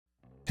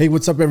Hey,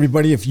 what's up,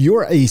 everybody? If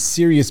you're a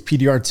serious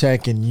PDR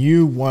tech and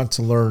you want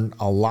to learn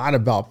a lot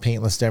about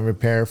paintless dent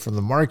repair, from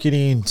the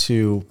marketing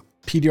to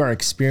PDR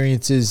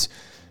experiences,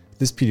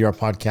 this PDR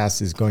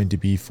podcast is going to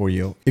be for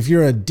you. If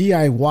you're a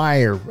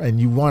DIYer and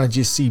you want to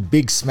just see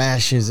big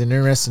smashes and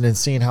interested in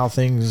seeing how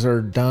things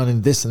are done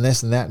and this and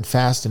this and that and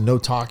fast and no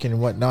talking and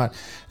whatnot,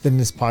 then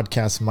this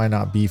podcast might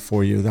not be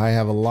for you. I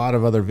have a lot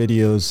of other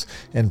videos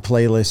and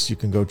playlists you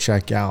can go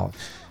check out.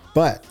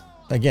 But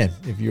again,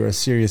 if you're a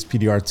serious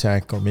PDR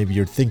tech, or maybe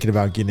you're thinking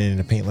about getting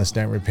into paintless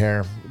dent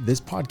repair, this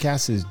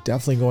podcast is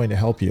definitely going to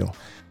help you.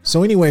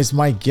 So anyways,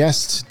 my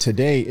guest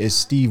today is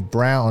Steve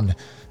Brown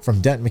from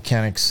Dent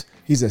Mechanics.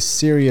 He's a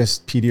serious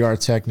PDR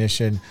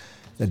technician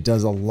that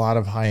does a lot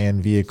of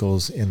high-end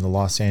vehicles in the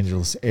Los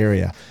Angeles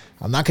area.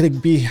 I'm not going to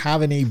be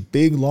having a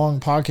big, long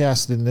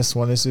podcast in this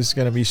one. This is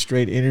going to be a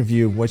straight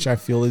interview, which I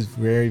feel is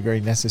very,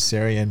 very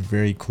necessary and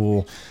very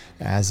cool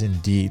as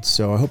indeed.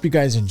 So I hope you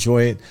guys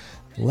enjoy it.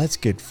 Let's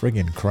get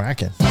friggin'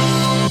 cracking.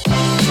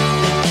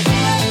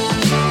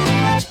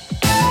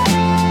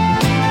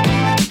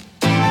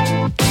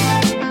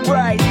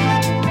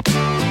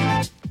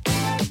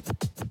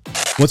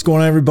 What's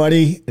going on,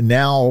 everybody?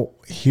 Now,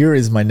 here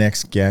is my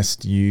next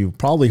guest. You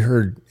probably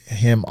heard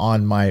him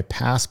on my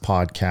past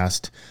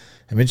podcast.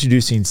 I'm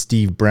introducing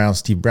Steve Brown.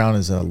 Steve Brown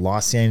is a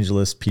Los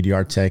Angeles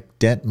PDR tech,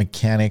 Dent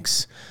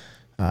Mechanics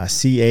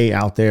CA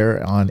out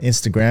there on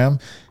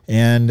Instagram.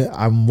 And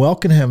I'm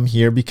welcoming him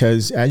here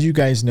because, as you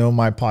guys know,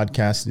 my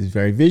podcast is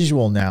very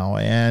visual now,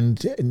 and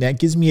that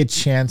gives me a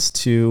chance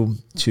to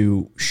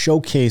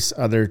showcase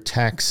other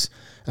techs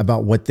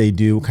about what they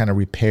do, kind of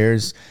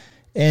repairs,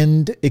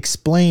 and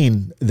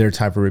explain their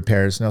type of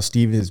repairs. Now,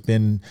 Steve has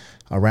been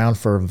around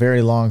for a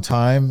very long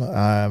time.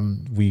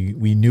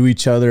 We knew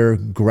each other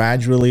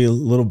gradually,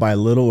 little by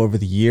little over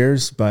the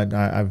years, but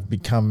I've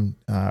become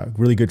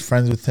really good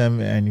friends with him,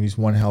 and he's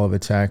one hell of a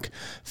tech.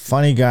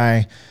 Funny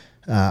guy.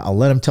 I'll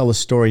let him tell a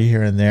story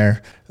here and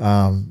there.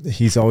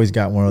 He's always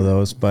got one of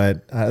those.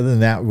 But other than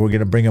that, we're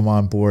going to bring him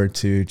on board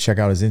to check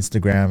out his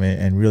Instagram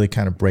and really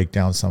kind of break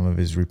down some of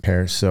his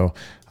repairs. So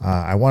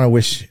I want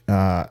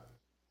to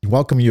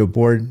welcome you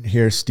aboard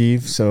here,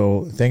 Steve.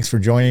 So thanks for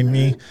joining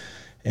me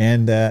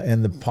and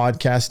the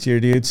podcast here,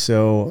 dude.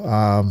 So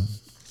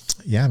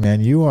yeah, man,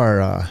 you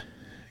are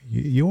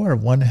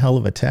one hell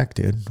of a tech,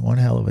 dude. One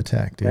hell of a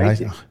tech,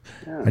 dude.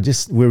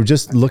 We were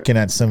just looking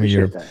at some of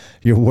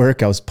your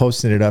work. I was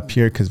posting it up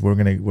here because we're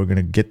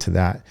gonna get to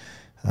that.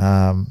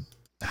 How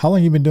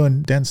long you been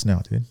doing dents now,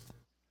 dude?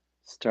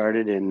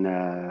 Started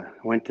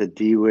went to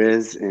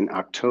D-Wiz in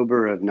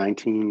October of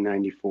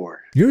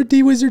 1994. You're a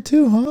D-Wizard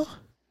too, huh?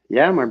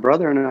 Yeah, my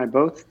brother and I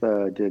both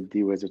did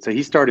D-Wizard. So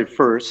he started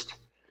first,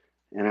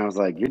 and I was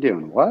like, "You're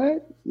doing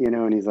what?"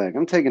 And he's like,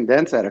 "I'm taking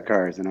dents out of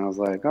cars," and I was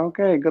like,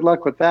 "Okay, good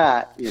luck with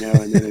that,"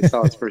 And then I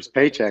saw his first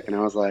paycheck, and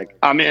I was like,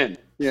 "I'm in,"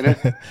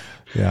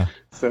 Yeah.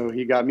 So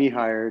he got me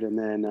hired, and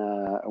then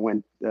I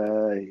went.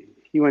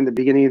 He went the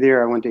beginning of the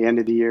year. I went the end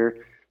of the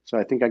year. So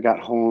I think I got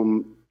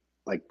home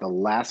like the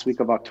last week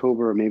of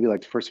October, or maybe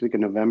like the first week of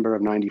November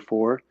of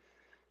 '94,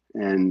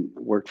 and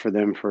worked for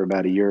them for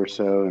about a year or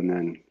so. And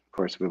then, of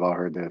course, we've all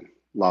heard the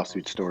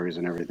lawsuit stories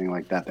and everything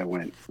like that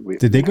went.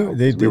 Did they go?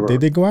 Did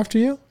they go after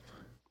you?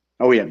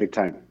 Oh yeah, big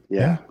time.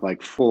 Yeah,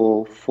 like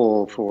full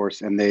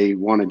force, and they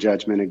won a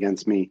judgment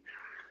against me.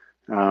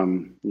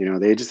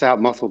 They just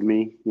out-muscled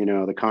me.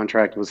 The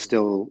contract was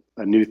still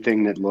a new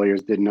thing that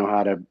lawyers didn't know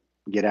how to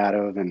get out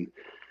of. And,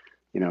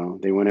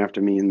 they went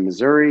after me in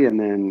Missouri and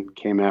then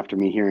came after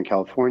me here in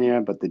California.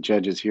 But the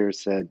judges here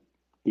said,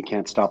 you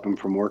can't stop him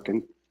from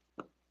working.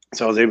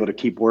 So I was able to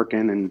keep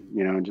working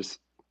and, just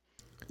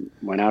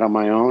went out on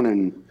my own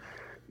and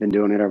been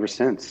doing it ever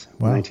since.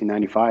 Wow.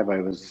 1995,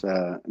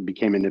 I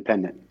became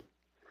independent.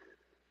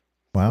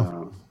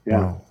 Wow. Yeah.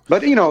 Wow.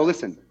 But,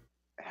 listen.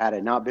 Had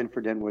it not been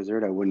for Dent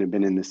Wizard, I wouldn't have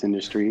been in this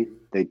industry.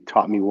 They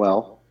taught me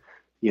well,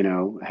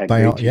 had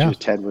great teachers. Yeah.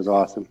 Ted was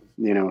awesome,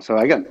 so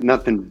I got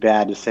nothing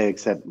bad to say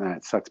except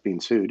it sucks being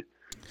sued,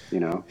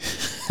 You know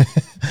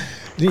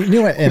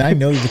what? And I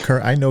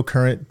know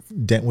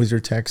current Dent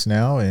Wizard techs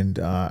now, and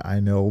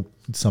I know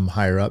some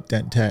higher up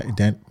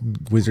Dent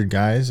Wizard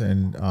guys,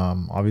 and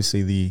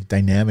obviously the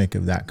dynamic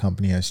of that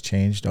company has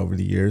changed over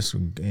the years,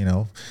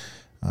 yeah.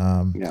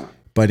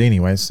 But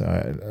anyways,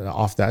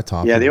 off that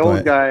topic. Yeah, the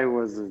old guy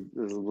was a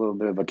little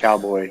bit of a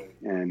cowboy,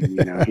 and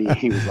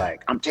he was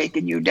like, "I'm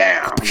taking you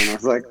down," and I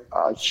was like,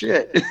 "Oh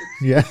shit."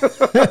 Yeah.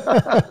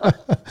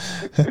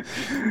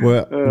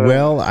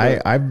 well,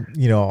 I'm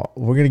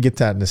we're gonna get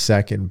that in a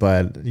second,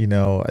 but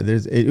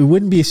it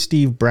wouldn't be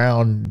Steve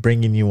Brown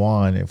bringing you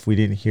on if we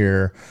didn't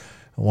hear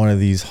one of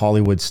these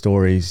Hollywood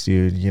stories,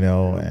 dude,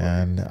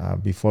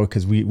 and before,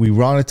 because we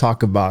want to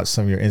talk about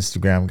some of your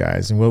Instagram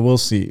guys, and we'll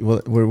see.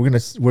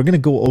 We're gonna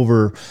go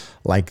over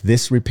like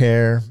this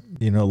repair,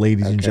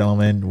 ladies and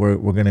gentlemen.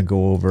 We're gonna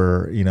go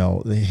over,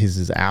 his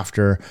is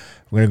after.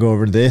 We're gonna go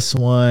over this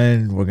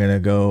one. We're gonna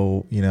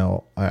go,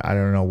 I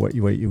don't know what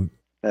you.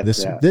 This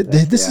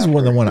is one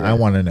of the one I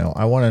want to know.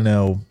 I want to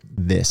know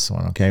this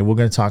one. Okay, we're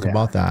gonna talk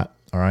about that.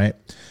 All right,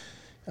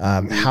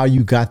 how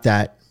you got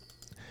that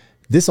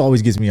this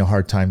always gives me a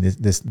hard time.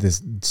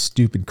 This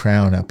stupid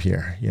crown up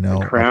here, The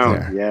up crown,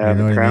 there. yeah, You know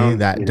the what I mean?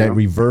 crown, That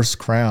reverse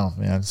crown,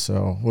 man.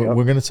 So Yep.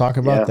 we're going to talk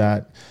about Yeah.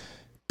 that.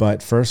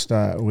 But first,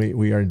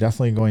 we are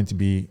definitely going to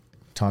be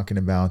talking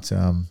about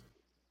some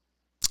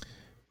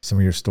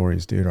of your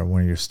stories, dude, or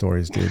one of your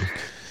stories, dude.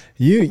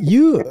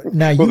 You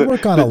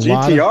work on the a lot of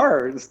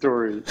GTR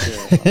story.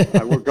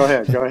 Yeah. Go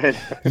ahead.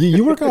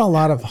 you work on a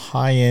lot of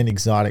high end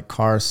exotic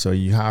cars, so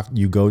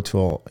you go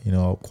to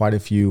quite a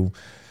few,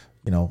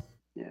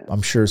 Yeah.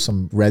 I'm sure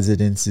some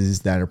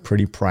residences that are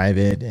pretty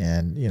private,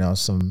 and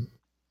some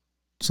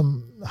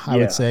I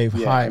would say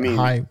I mean,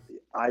 high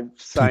I've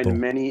signed people.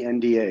 many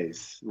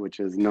NDAs, which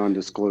is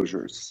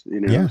non-disclosures.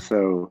 Yeah,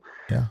 So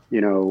yeah,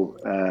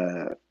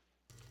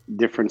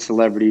 different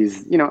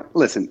celebrities.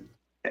 Listen,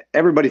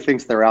 everybody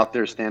thinks they're out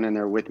there standing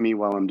there with me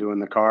while I'm doing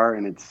the car,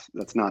 and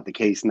that's not the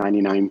case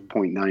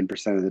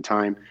 99.9% of the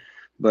time.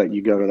 But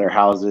you go to their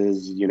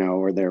houses,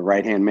 or their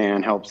right-hand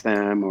man helps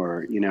them,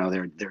 or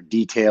their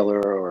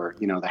detailer, or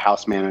the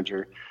house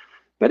manager.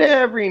 But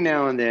every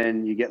now and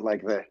then you get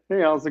like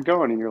hey, how's it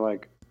going? And you're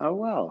like, oh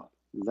well,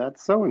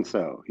 that's so and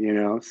so,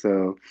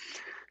 So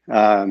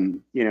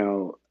one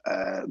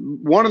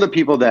of the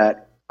people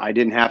that I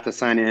didn't have to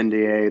sign an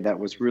NDA that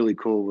was really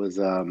cool was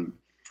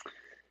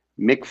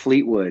Mick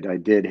Fleetwood. I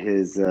did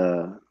his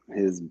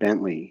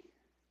Bentley,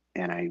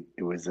 and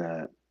it was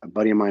a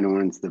buddy of mine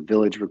owns the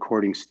Village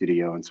Recording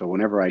Studio, and so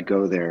whenever I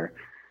go there,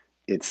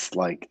 it's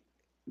like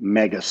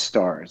mega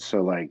stars.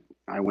 So like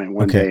I went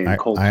one day and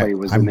Coldplay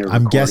was in there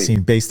I'm recording.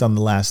 guessing based on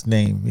the last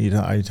name.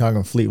 Are you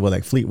talking Fleetwood,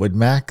 like Fleetwood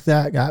Mac?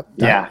 That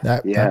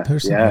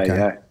person.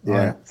 Okay. All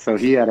right. So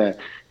he had a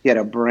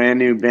brand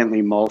new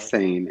Bentley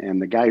Mulsanne,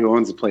 and the guy who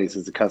owns the place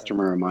is a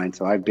customer of mine.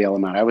 So I bail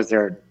him out. I was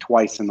there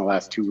twice in the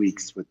last 2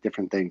 weeks with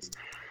different things.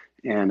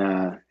 And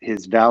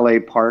his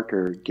valet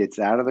Parker gets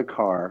out of the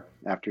car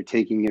after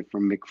taking it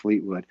from Mick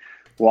Fleetwood,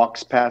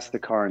 walks past the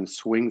car and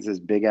swings his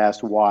big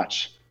ass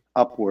watch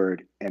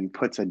upward and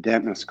puts a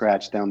dent and a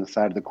scratch down the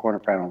side of the quarter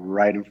panel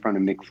right in front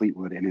of Mick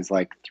Fleetwood and his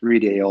like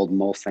 3-day-old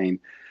Mulsanne,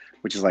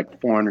 which is like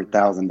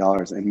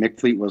 $400,000. And Mick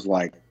Fleet was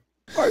like,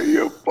 "Are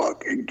you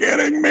fucking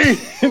kidding me?"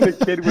 And the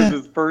kid was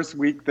his first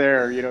week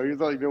there. He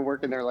was only been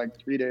working there like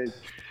 3 days.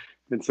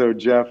 And so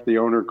Jeff, the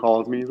owner,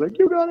 calls me. He's like,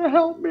 "You gotta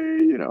help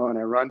me," and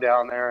I run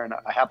down there, and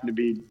I happen to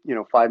be,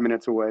 5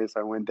 minutes away. So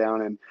I went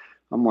down, and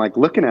I'm like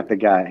looking at the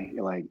guy,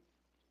 like,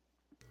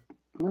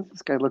 does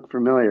this guy look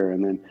familiar?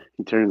 And then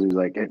he turns and he's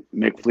like, "Hey,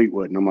 Mick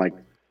Fleetwood," and I'm like,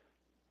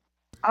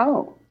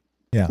 "Oh,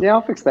 Yeah.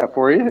 I'll fix that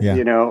for you." Yeah.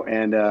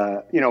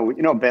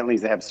 And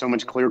Bentleys, they have so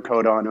much clear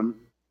coat on them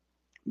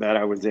that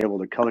I was able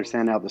to color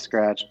sand out the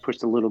scratch,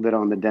 pushed a little bit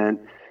on the dent,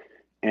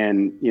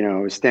 and I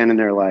was standing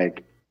there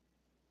like,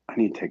 I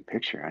need to take a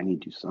picture. I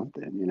need to do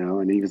something,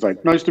 And he was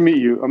like, "Nice to meet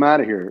you. I'm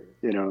out of here,"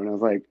 And I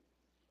was like,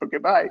 "Okay,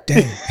 bye."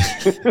 Dang.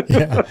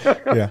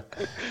 Yeah.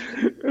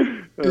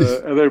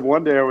 And then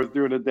one day I was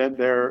doing a dent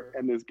there,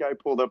 and this guy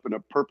pulled up in a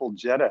purple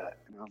Jetta,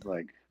 and I was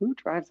like, "Who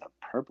drives a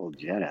purple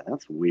Jetta?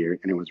 That's weird."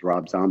 And it was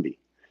Rob Zombie.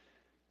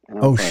 And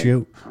I was like,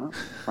 shoot! "Huh?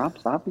 Rob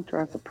Zombie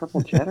drives a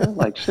purple Jetta?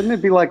 Like, shouldn't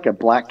it be like a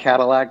black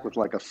Cadillac with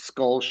like a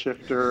skull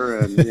shifter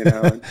and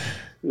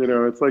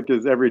it's like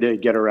his everyday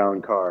get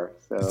around car."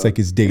 So It's like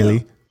his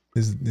daily.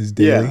 His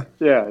daily.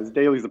 Yeah, his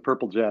daily's a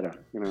purple Jetta.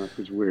 Which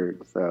is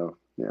weird. So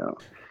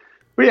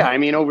but yeah, I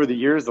mean, over the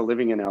years of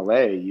living in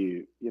LA,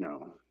 you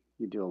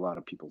do a lot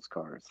of people's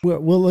cars.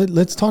 Well,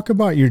 let's talk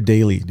about your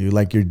daily, dude.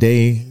 Like your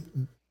day,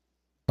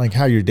 like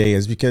how your day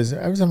is, because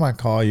every time I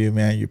call you,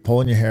 man, you're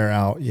pulling your hair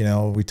out.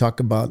 We talk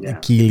about the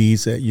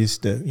Achilles that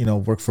used to,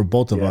 work for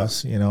both of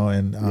us,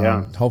 and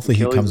hopefully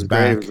Achilles he comes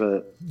back. It was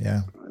a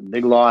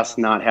big loss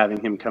not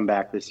having him come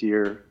back this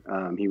year.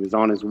 He was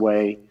on his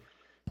way,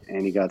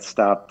 and he got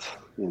stopped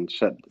and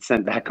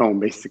sent back home,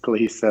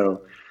 basically.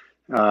 So,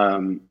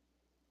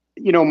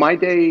 my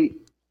day,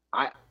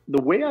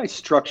 the way I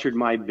structured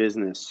my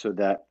business so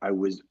that I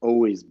was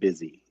always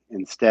busy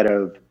instead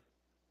of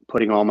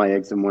putting all my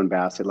eggs in one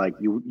basket. Like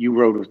you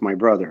rode with my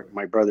brother.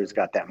 My brother's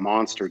got that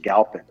monster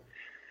Galpin.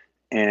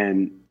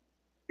 And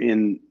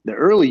in the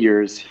early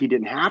years, he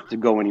didn't have to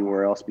go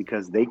anywhere else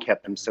because they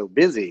kept him so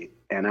busy.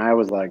 And I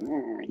was like,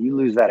 you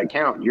lose that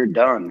account, you're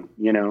done,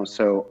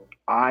 So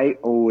I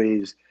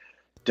always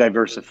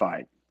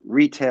diversified: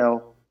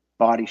 retail,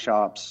 body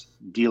shops,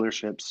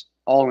 dealerships,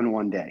 all in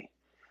one day.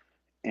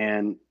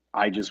 And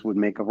I just would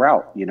make a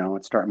route,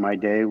 I'd start my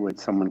day with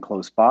someone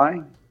close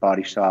by,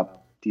 body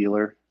shop,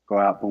 dealer, go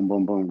out, boom,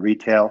 boom, boom,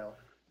 retail,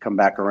 come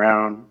back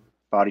around,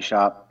 body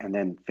shop, and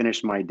then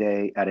finish my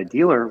day at a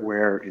dealer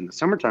where in the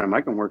summertime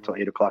I can work till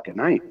 8 o'clock at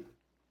night.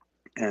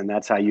 And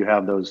that's how you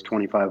have those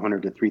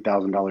 $2,500 to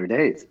 $3,000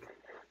 days,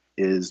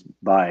 is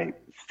by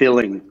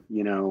filling,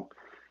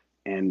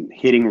 and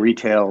hitting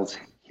retails,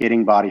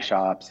 hitting body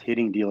shops,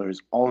 hitting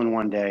dealers all in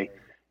one day,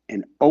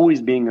 and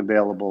always being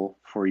available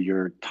for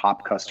your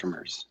top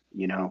customers.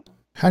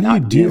 How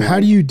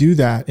do you do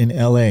that in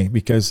LA?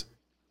 Because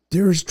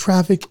there's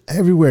traffic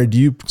everywhere. Do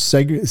you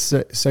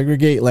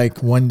segregate,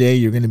 like one day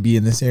you're going to be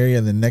in this area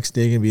and the next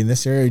day you're going to be in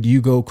this area? Or do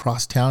you go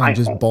across town and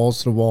just balls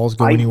to the walls,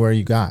 go anywhere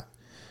you got?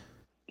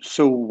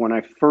 So when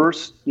I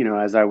first,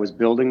 as I was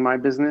building my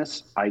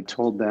business, I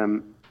told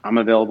them I'm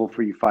available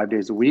for you 5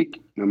 days a week,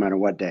 no matter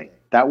what day.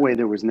 That way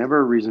there was never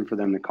a reason for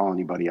them to call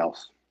anybody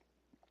else.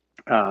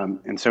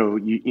 And so,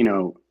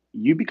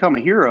 you become a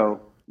hero,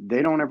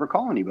 they don't ever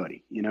call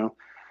anybody,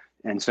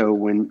 And so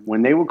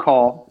when they would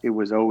call, it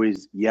was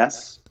always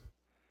yes.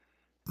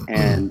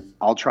 And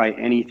I'll try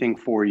anything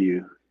for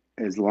you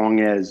as long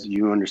as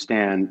you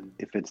understand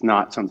if it's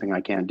not something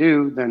I can't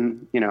do,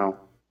 then,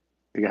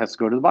 it has to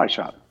go to the body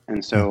shop.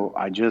 And so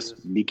I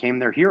just became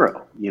their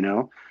hero,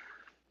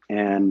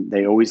 and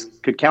they always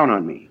could count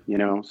on me,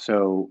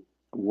 So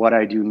what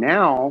I do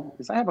now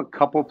is I have a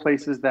couple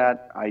places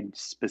that I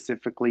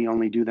specifically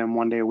only do them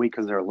 1 day a week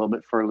because they're a little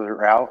bit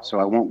further out. So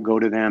I won't go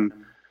to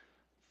them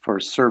for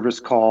service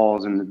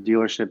calls in the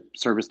dealership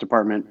service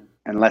department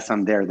unless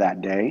I'm there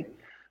that day.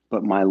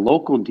 But my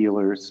local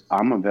dealers,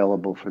 I'm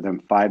available for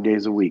them 5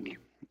 days a week,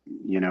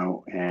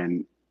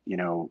 and,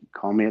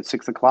 call me at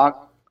 6:00,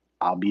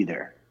 I'll be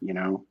there,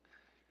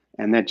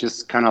 and that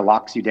just kind of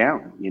locks you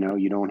down.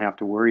 You don't have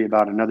to worry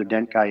about another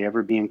dent guy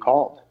ever being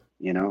called,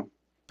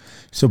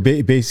 So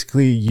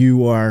basically you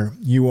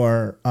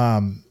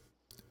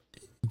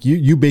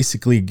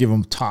basically give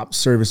them top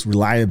service,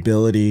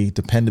 reliability,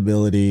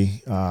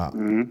 dependability,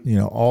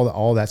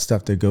 all that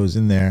stuff that goes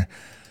in there.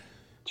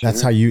 Sure.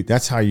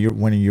 That's how you're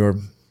one of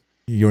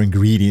your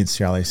ingredients,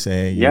 shall I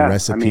say, your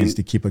recipes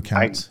to keep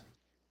accounts.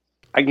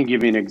 I can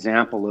give you an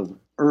example of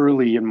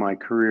early in my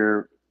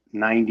career,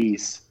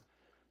 90s.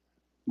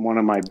 One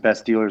of my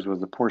best dealers was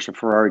the Porsche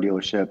Ferrari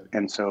dealership.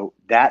 And so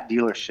that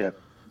dealership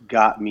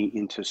got me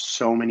into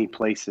so many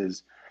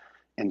places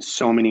and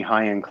so many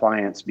high-end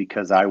clients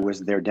because I was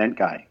their dent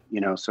guy,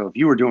 So if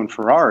you were doing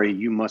Ferrari,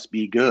 you must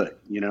be good,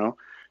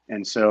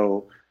 And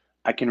so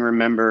I can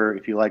remember,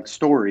 if you like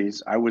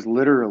stories, I was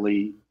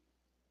literally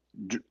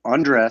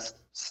undressed,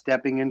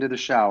 stepping into the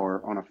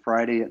shower on a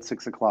Friday at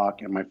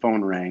 6:00, and my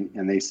phone rang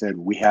and they said,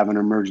 "We have an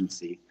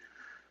emergency."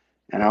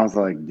 And I was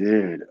like,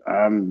 dude,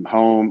 I'm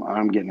home,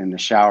 I'm getting in the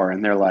shower.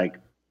 And they're like,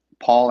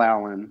 Paul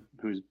Allen,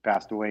 who's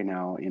passed away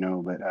now,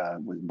 but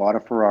bought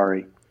a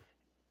Ferrari.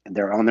 And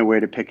they're on their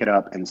way to pick it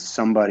up, and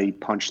somebody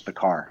punched the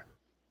car.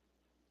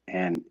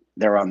 And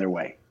they're on their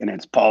way. And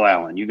it's Paul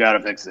Allen, you got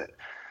to fix it.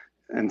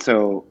 And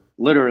so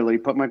literally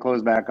put my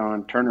clothes back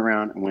on, turned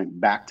around, and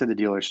went back to the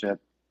dealership,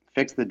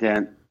 fixed the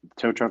dent.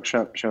 Tow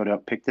truck showed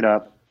up, picked it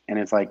up. And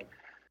it's like,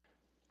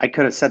 I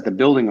could have set the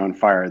building on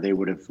fire. They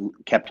would have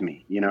kept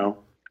me,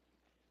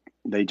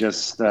 They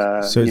just,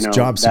 so it's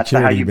job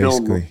security,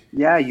 basically.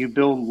 You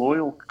build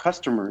loyal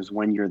customers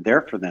when you're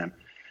there for them.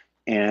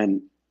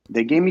 And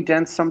they gave me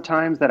dents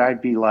sometimes that I'd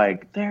be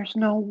like, there's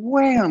no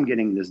way I'm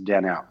getting this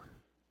dent out,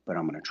 but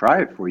I'm going to try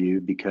it for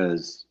you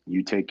because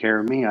you take care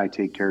of me, I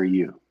take care of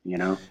you,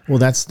 Well,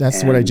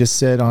 that's what I just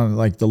said on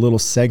like the little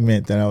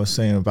segment that I was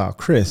saying about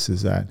Chris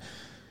is that,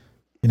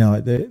 in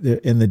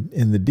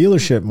the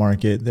dealership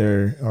market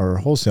there, or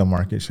wholesale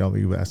market, shall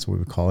we? That's what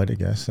we call it, I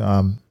guess.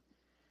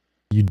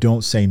 You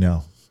don't say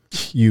no.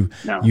 You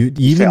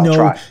even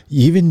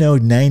know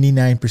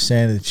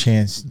 99% of the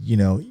chance,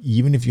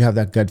 even if you have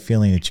that gut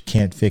feeling that you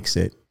can't fix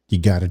it, you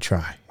got to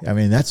try. I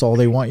mean, that's all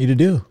they want you to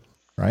do,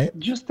 right?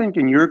 Just think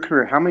in your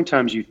career, how many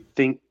times you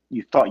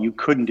thought you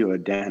couldn't do a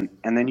dent,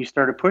 and then you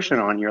started pushing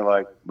on. You're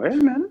like, wait a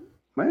minute,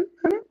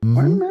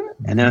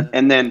 and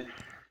then,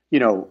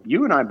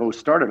 you and I both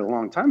started a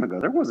long time ago.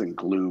 There wasn't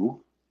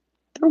glue.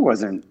 There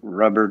wasn't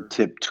rubber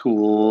tip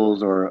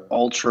tools or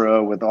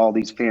Ultra with all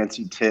these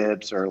fancy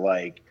tips or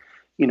we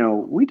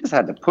just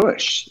had to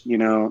push,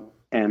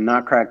 and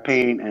not crack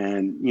paint.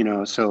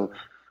 And, so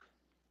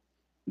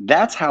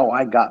that's how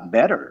I got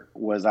better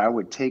was I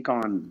would take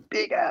on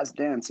big ass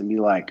dents and be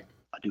like,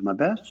 I'll do my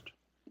best.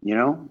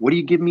 What do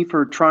you give me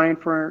for trying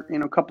for,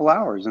 a couple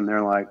hours? And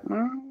they're like, well,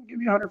 I'll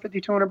give you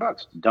 $150,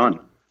 $200. Done.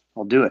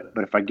 I'll do it.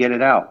 But if I get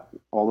it out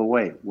all the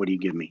way, what do you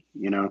give me?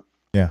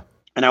 Yeah.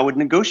 And I would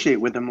negotiate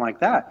with them like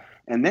that.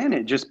 And then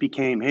it just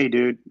became, hey,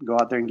 dude, go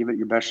out there and give it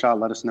your best shot.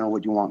 Let us know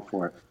what you want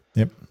for it.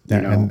 Yep.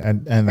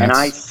 And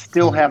I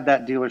still have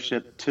that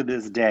dealership to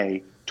this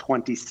day,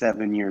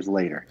 27 years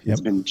later. Yep.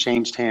 It's been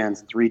changed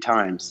hands 3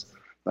 times,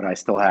 but I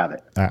still have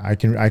it. I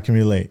can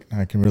relate.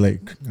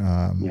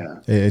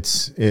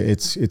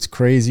 It's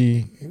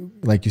crazy.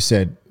 Like you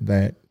said,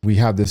 that we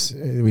have this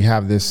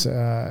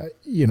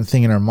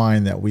thing in our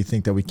mind that we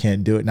think that we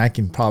can't do it. And I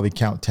can probably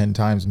count 10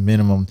 times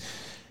minimum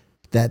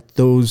that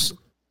those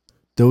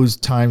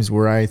times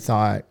where I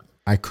thought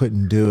I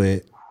couldn't do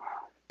it,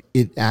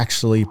 it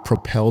actually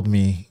propelled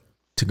me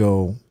to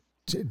go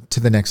to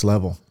the next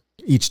level.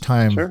 Each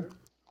time Sure.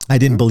 I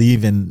didn't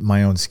believe in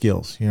my own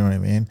skills. You know what I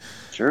mean?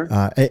 Sure.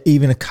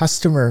 Even a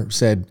customer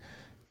said,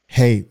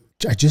 hey,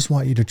 I just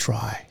want you to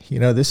try.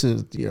 This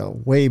is,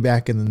 way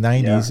back in the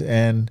 90s. Yeah.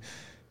 And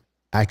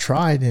I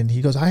tried, and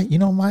he goes,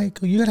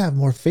 Michael, you got to have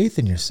more faith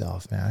in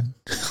yourself, man.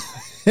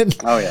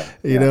 Oh yeah,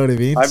 You know what I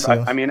mean?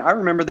 So I mean, I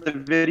remember the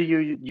video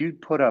you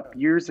put up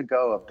years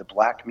ago of the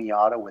black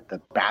Miata with the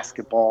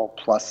basketball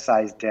plus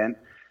size dent.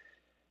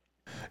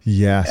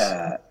 yes.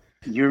 Uh,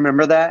 you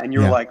remember that? And you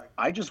were Yeah. like,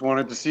 I just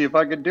wanted to see if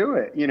I could do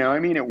it. You know, I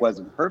mean, it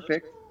wasn't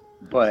perfect,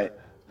 but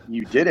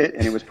you did it,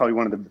 and it was probably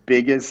one of the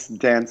biggest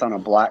dents on a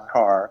black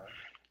car.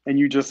 And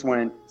you just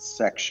went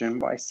section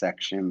by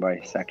section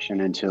by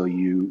section until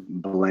you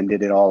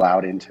blended it all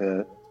out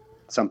into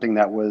something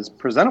that was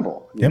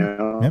presentable, you Yep.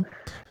 know? Yep.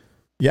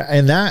 Yeah,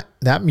 and that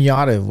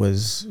Miata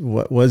was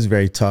what was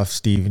very tough,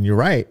 Steve. And you're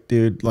right,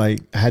 dude.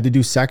 Like I had to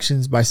do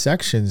sections by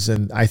sections,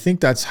 and I think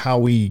that's how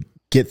we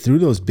get through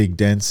those big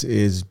dents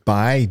is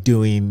by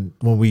doing.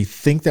 When we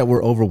think that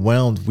we're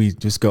overwhelmed, we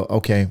just go,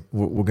 okay,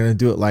 we're gonna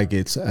do it like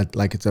it's a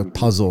Mhm.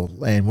 puzzle,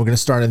 and we're gonna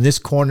start in this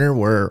corner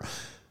where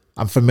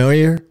I'm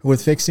familiar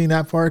with fixing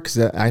that part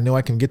because I know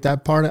I can get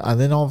that part, and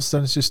then all of a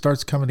sudden it just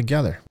starts coming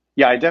together.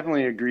 Yeah, I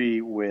definitely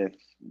agree with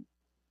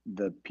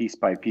the piece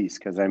by piece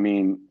because I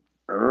mean,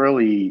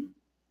 early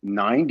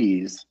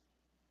 90s,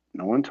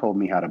 no one told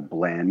me how to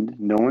blend.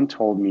 No one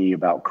told me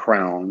about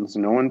crowns.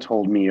 No one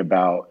told me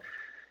about,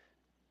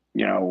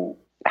 you know,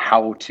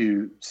 how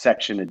to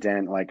section a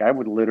dent. Like I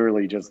would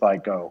literally just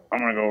like go, I'm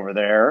gonna go over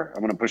there.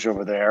 I'm gonna push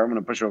over there. I'm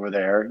gonna push over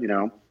there. You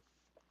know,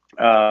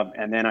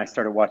 and then I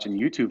started watching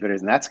YouTube videos,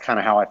 and that's kind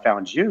of how I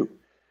found you.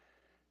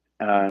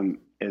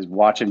 Is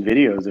watching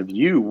videos of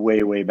you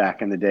way way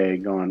back in the day,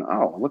 going,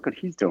 oh, look what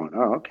he's doing.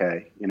 Oh,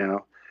 okay, you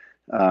know.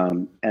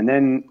 And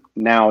then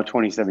now,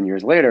 27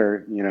 years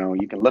later, you know,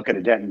 you can look at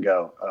a dent and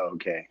go, oh,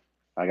 okay,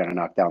 I got to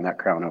knock down that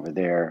crown over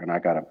there, and I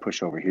got to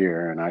push over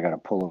here, and I got to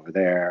pull over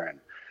there, and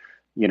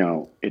you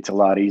know, it's a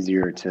lot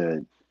easier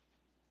to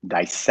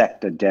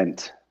dissect a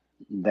dent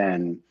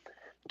than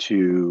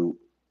to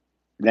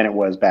than it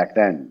was back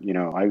then. You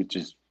know, I was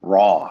just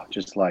raw,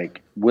 just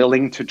like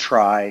willing to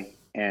try,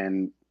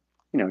 and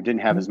you know,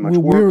 didn't have as much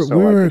Well, work, so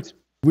I could.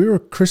 we were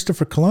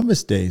Christopher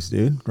Columbus days,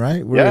 dude.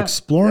 Right? We were Yeah, yeah,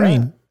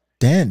 exploring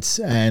dents,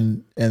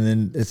 and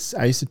then it's.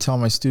 I used to tell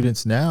my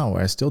students now.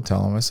 I still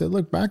tell them. I said,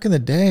 look, back in the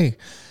day,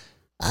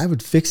 I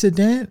would fix a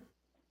dent,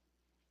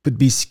 but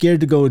be scared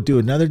to go do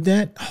another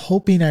dent,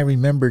 hoping I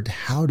remembered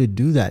how to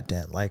do that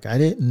dent. Like right, I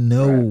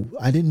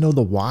didn't know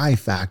the why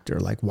factor.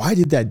 Like, why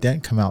did that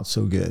dent come out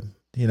so good?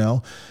 yeah,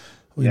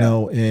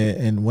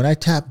 And when I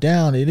tapped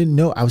down, I didn't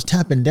know I was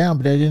tapping down,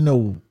 but I didn't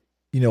know,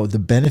 the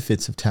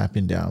benefits of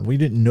tapping down. We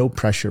didn't know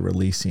pressure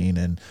releasing,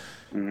 and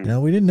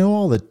hmm we didn't know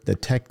all the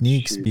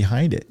techniques shoot,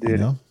 behind it.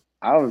 dude.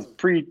 I was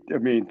pre. I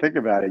mean, think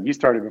about it. You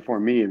started before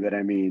me, but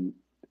I mean,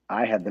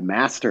 I had the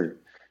master.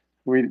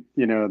 You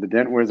know, the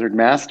Dent Wizard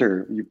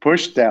master. You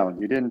pushed down.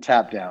 You didn't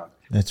tap down.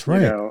 That's You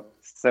right. know,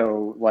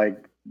 so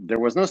like there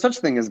was no such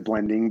thing as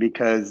blending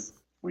because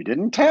we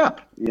didn't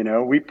tap. You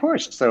know, we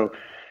pushed. So,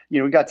 you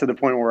know, we got to the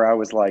point where I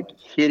was like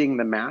hitting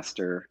the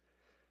master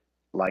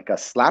like a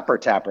slapper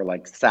tapper,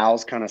 like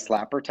Sal's kind of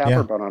slapper tapper,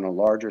 Yeah. but on a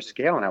larger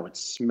scale. And I would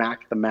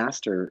smack the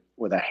master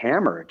with a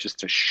hammer just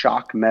to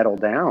shock metal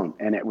down.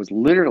 And it was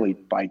literally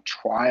by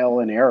trial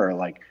and error.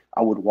 Like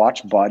I would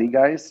watch body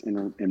guys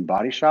in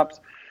body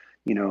shops,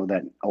 you know,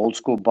 that old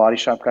school body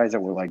shop guys that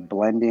were like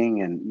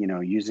blending and, you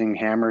know, using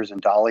hammers and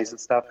dollies and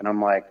stuff. And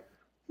I'm like,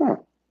 huh,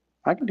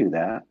 I can do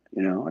that.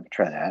 You know, I could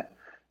try that,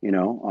 you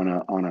know,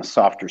 on a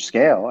softer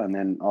scale. And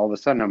then all of a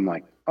sudden I'm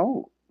like,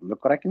 oh,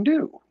 look what I can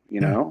do. You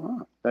Yeah. know,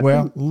 oh,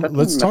 Well, that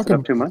didn't mess it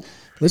up too much.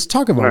 let's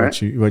talk All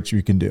about right. what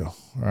you can do.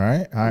 All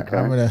right.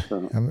 Okay.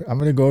 So I'm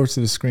gonna go over to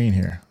the screen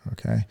here.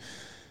 Okay.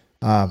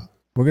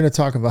 We're gonna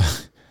talk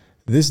about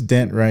this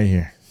dent right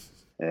here.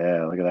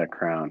 yeah, look at that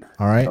crown.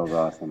 All right. That was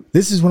awesome.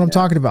 This is what I'm Yeah.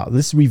 talking about.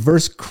 This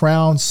reverse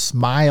crown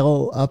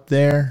smile up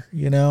there.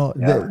 Yeah.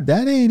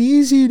 That ain't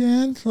easy,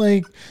 Dan.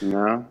 Like,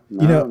 No, you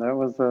know, no, that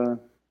was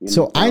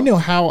so I well, know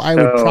how I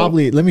would so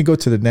probably, let me go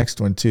to the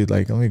next one too.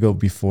 Like, let me go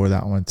before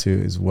that one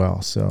too as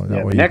well. So yeah,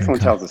 that way the you next can one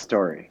kind tells a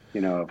story,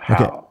 you know, of of,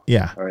 okay. how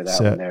Yeah. or that one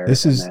So there, and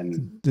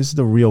then this is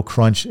the real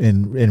crunch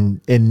in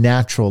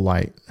natural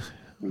light.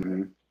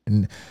 mhm,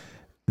 And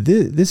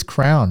this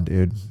crown,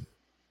 dude,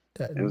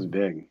 that, it was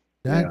big.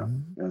 that Yeah,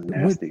 it was what,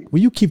 nasty. will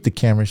you keep the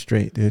camera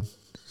straight, dude?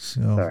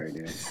 So Sorry,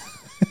 dude.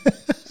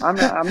 I'm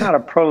not a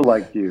pro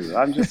like you.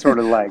 I'm just sort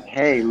of like,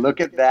 hey,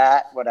 look at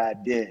that, what I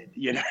did,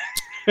 you know.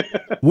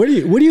 what are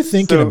you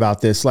thinking So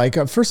about this? Like,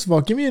 first of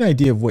all, give me an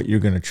idea of what you're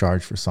going to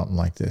charge for something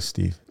like this,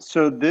 Steve.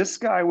 so this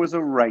guy was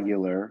a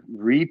regular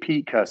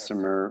repeat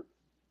customer.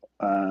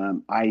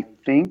 I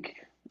think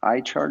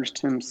I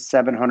charged him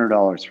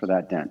 $700 for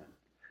that dent.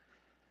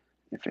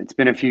 If it's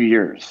been a few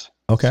years,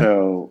 Okay.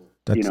 so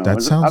you know, it That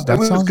was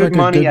sounds good like a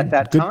money at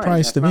that good time.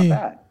 price to That's not me.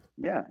 bad.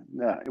 Yeah,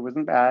 no, it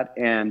wasn't bad.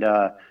 And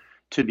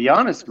to be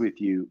honest with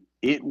you,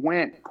 it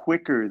went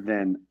quicker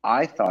than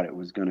I thought it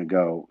was going to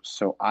go.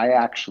 So I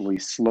actually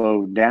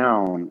slowed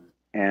down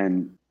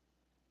and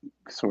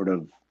sort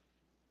of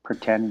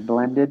pretend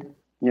blended.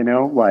 You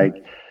know,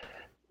 like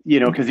you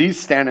know, because he's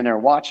standing there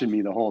watching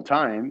me the whole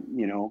time.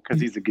 You know,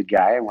 because he's a good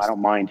guy, and I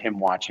don't mind him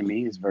watching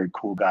me. He's a very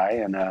cool guy,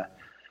 and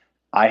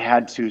I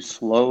had to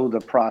slow the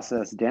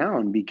process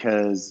down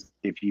because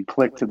if you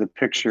click to the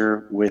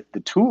picture with the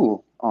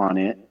tool on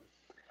it,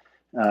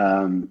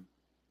 um,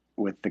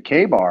 with the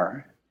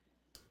K-bar,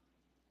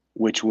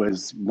 which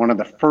was one of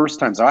the first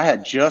times I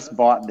had just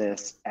bought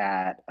this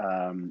at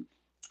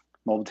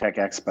Mobile Tech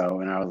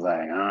Expo, and I was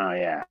like, oh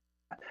yeah.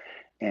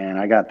 And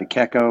I got the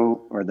Keko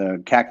or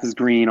the Cactus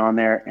Green on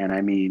there, and I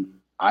mean,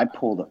 I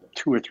pulled up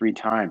 2 or 3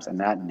 times, and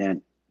that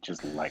dent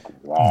just like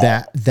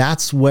wow.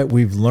 That's what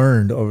we've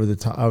learned over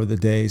the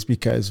days,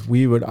 because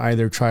we would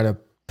either try to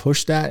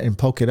push that and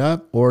poke it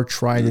up or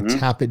try to Mm-hmm.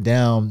 tap it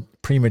down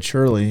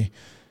prematurely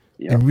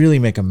and Yep. really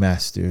make a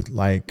mess, dude.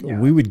 Like Yeah.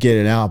 we would get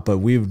it out, but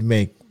we Oh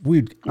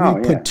would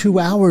yeah. put 2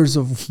 hours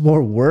of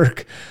more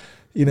work,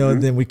 Mm-hmm.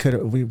 than we could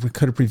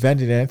have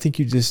prevented it. I think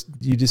you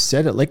just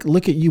said it. Like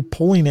look at you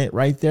pulling it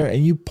right there,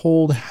 and you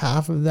pulled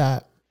half of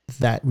that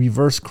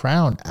reverse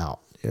crown out,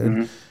 dude.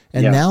 Mm-hmm.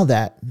 And Yeah. now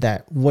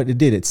that what it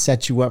did, it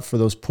set you up for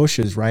those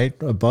pushes right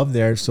above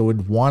there, so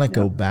it'd want to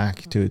Yeah. go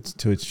back to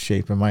its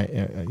shape.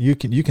 And you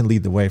can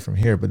lead the way from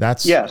here, but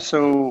that's Yeah.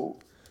 So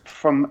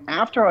from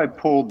after I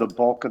pulled the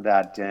bulk of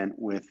that dent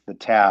with the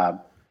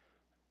tab,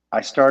 I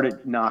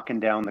started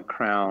knocking down the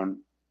crown,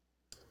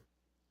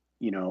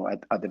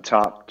 at the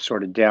top,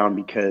 sort of down,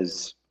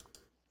 because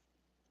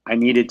I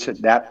needed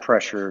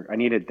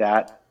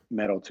that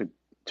metal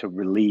to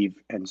relieve.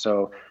 And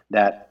so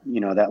that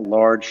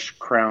large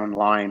crown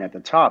line at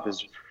the top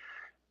is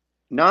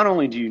not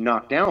only do you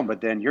knock down, but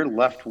then you're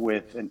left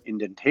with an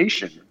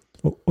indentation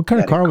what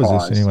kind of that it car was this,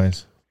 caused.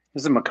 anyways?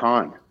 This is a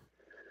Macan.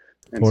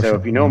 And so Porsche.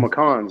 if you know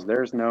Macans,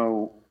 there's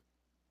no,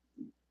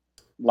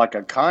 like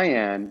a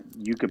Cayenne,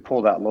 you could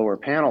pull that lower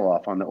panel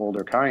off on the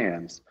older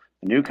Cayennes.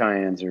 The new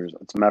Cayennes,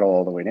 it's metal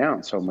all the way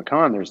down. So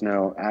Macan, there's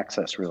no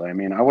access really. I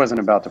mean, I wasn't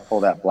about to pull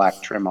that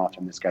black trim off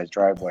in this guy's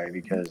driveway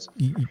because,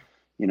 Mhm.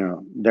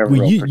 they're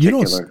Well, real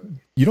particular.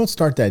 you don't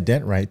start that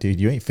dent right, dude.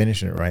 You ain't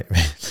finishing it right.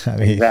 I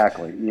mean,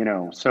 Exactly.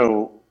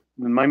 So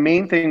my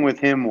main thing with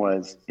him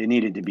was it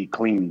needed to be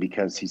clean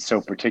because he's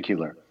so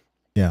particular.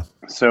 yeah.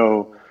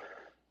 So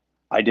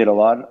I did a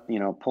lot,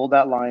 pulled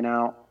that line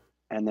out,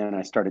 and then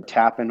I started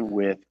tapping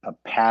with a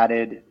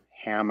padded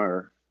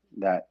hammer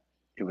that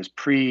it was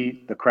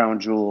pre the crown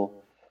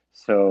jewel.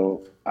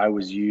 So I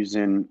was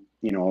using,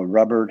 a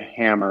rubbered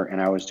hammer,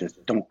 and I was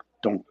just don't,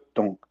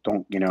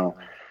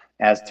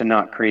 as to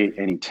not create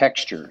any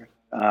texture.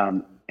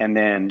 And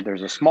then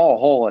there's a small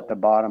hole at the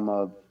bottom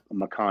of a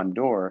Macan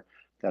door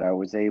that I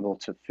was able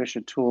to fish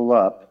a tool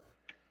up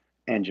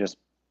and just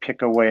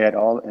pick away at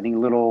any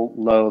little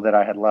low that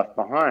I had left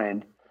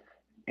behind.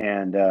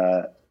 And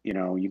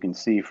you can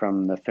see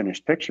from the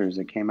finished pictures,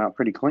 it came out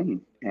pretty clean,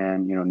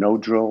 and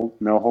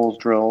no holes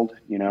drilled.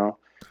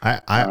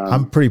 I'm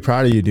Um, pretty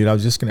proud of you, dude. I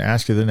was just going to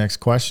ask you the next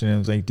question. It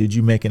was like, did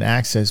you make an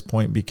access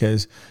point?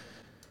 Because,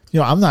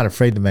 I'm not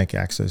afraid to make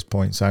access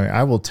points.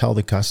 I will tell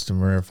the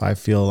customer if I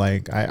feel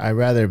like I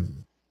rather,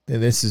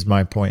 this is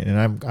my point, and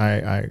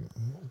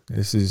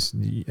this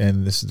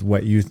is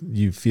what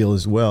you feel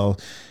as well.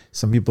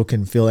 Some people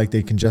can feel like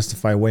they can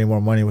justify way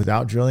more money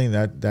without drilling.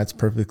 That's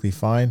perfectly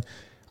fine.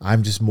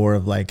 I'm just more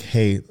of like,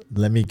 hey,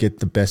 let me get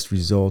the best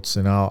results,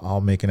 and I'll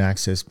make an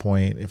access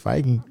point. If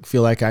I can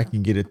feel like I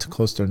can get it to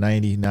close to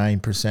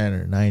 99%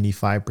 or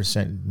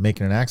 95%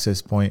 making an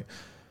access point,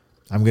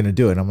 I'm going to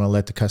do it. I'm going to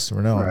let the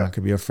customer know. I'm not right. going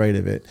to be afraid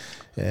of it.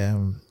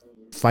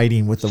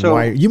 Fighting with the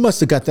wire. So You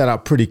must have got that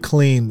out pretty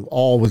clean,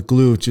 all with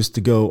glue, just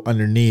to go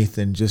underneath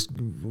and just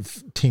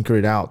tinker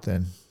it out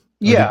then.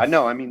 Or yeah, did,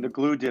 no, I mean the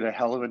glue did a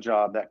hell of a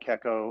job. That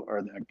Keko,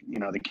 or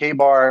the K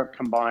bar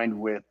combined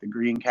with the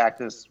green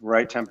cactus,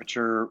 right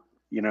temperature.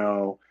 You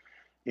know,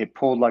 it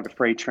pulled like a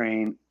freight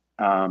train.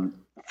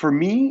 For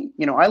me,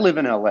 I live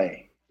in LA.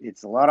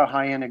 It's a lot of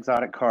high end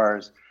exotic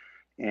cars,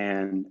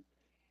 and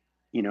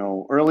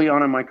early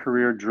on in my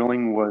career,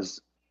 drilling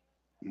was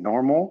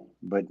normal,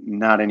 but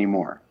not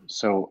anymore.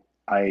 So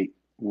I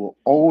will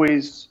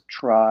always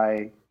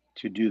try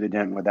to do the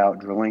dent without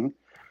drilling.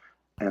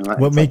 And what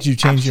it's like made you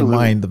change your absolutely,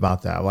 mind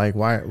about that? Like,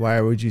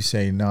 why would you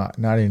say not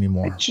I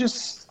anymore?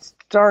 just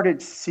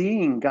started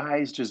seeing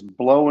guys just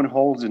blowing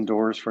holes in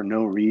doors for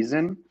no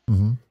reason.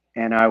 Mm-hmm.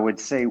 And I would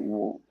say,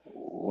 well,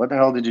 what the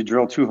hell did you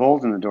drill 2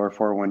 holes in the door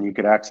for when you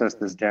could access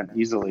this dent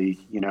easily?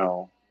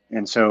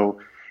 And so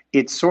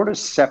it sort of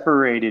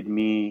separated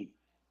me,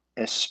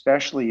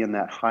 especially in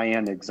that high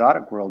end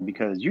exotic world,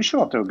 because you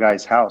show up to a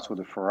guy's house with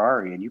a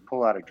Ferrari and you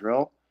pull out a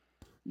drill,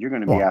 you're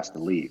going to be Well, asked to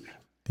leave,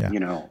 yeah,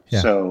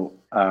 yeah. So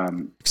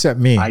Except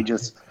me. I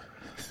just,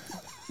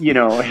 you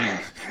know,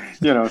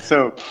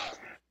 so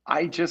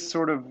I just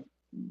sort of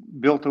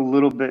built a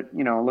little bit,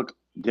 look,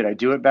 did I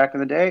do it back in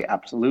the day?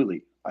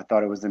 Absolutely. I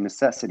thought it was a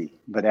necessity.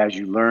 But as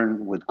you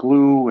learn with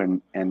glue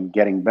and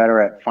getting better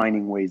at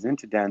finding ways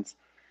into dents,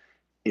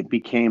 it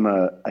became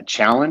a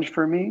challenge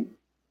for me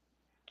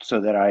so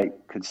that I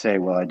could say,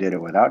 well, I did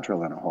it without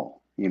drilling a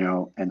hole.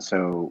 And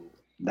so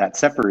that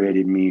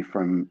separated me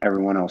from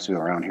everyone else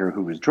around here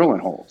who was drilling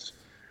holes.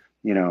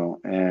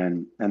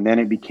 And then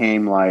it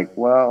became like,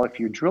 well, if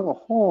you drill a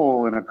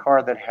hole in a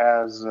car that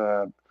has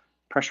a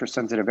pressure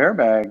sensitive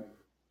airbag,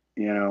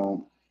 you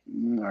know,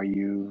 are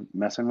you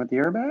messing with the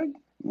airbag?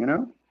 You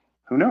know,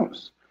 who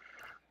knows?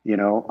 You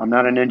know, I'm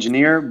not an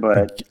engineer,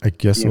 but I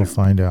guess you we'll know,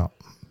 find out.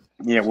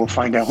 yeah, we'll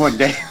find out one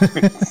day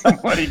when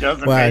somebody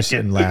doesn't Well, I make it.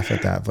 shouldn't laugh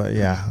at that, but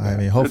yeah, I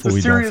mean, It's a hopefully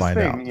we don't serious find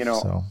out. thing. You know,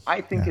 So,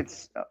 I think yeah,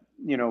 it's,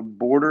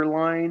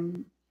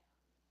 borderline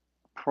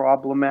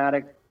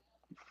problematic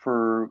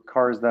for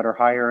cars that are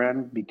higher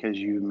end because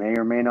you may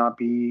or may not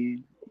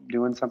be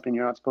doing something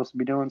you're not supposed to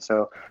be doing.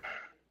 So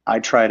I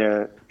try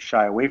to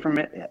shy away from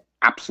it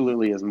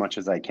absolutely as much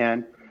as I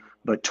can,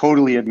 but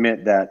totally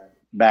admit that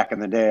back in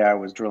the day I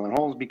was drilling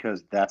holes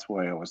because that's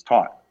what I was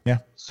taught. yeah.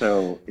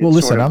 So Well, it sort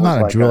listen, of I'm was not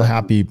a like drill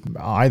happy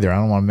either. I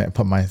don't want to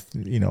put my,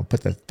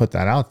 put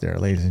that out there,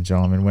 ladies and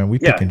gentlemen. When we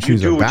pick yeah, and you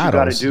choose our do what you got to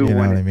battles, do you know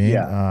when what I it, mean.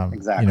 yeah,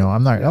 exactly.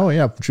 I'm not. Yeah. Oh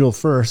yeah, drill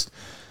first.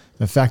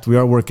 In fact, we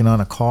are working on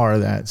a car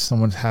that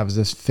someone has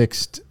this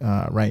fixed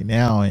right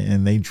now,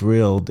 and they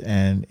drilled.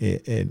 And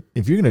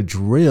if you're gonna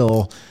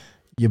drill,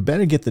 you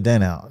better get the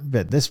dent out.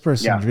 But this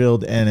person Yeah.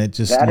 drilled, and it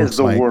just That is looks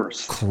the like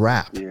worst.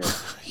 crap. Yeah. You know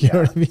Yeah.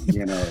 what I mean?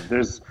 You know,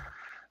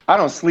 I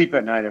don't sleep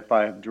at night if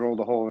I've drilled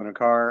a hole in a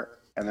car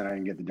and then I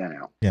can get the dent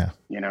out, Yeah.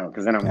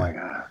 because then I'm Yeah. like,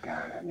 oh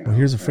God, Well,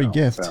 here's a free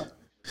gift. so.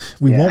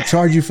 We Yeah. won't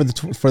charge you for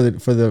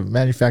the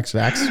manufactured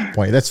access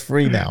point. That's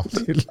free now.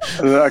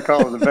 I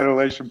call it the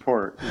ventilation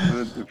port,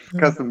 the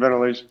custom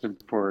ventilation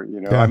port.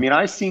 I Yeah. mean,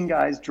 I've seen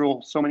guys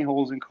drill so many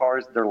holes in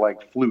cars, they're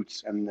like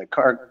flutes. And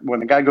when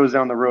the guy goes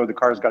down the road, the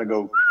car's got to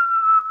go,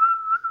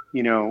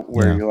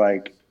 where Yeah. you're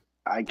like,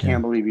 I can't Yeah.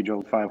 believe you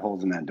drilled 5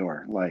 holes in that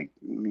door. Like,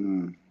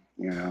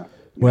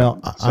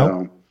 Well,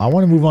 so. I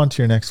want to move on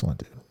to your next one,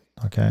 dude.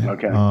 Okay.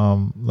 Okay.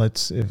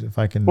 Let's if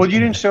I can. Well, you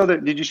didn't show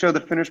that. Did you show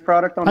the finished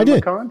product on I the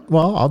did. Macan?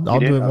 Well,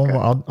 I'll You do did? it one Okay.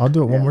 more. I'll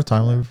do it one Yeah. more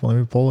time. Let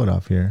me pull it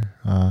up here.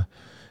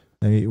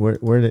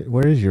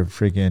 Where is your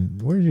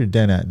freaking where's your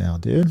dent at now,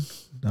 dude?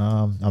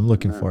 I'm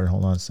looking for it.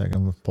 Hold on a second.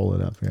 I'm gonna pull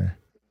it up here.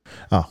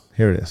 Oh,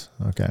 here it is.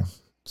 Okay.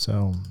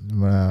 So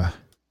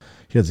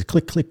here's a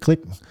click, click,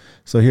 click.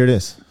 So here it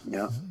is.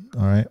 Yeah.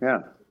 All right.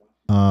 Yeah.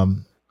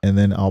 And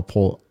then I'll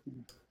pull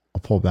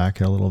back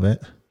here a little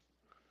bit.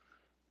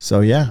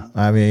 So yeah,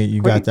 I mean,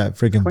 you got that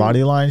freaking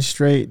body line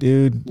straight,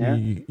 dude. Yeah.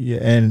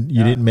 And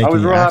you didn't make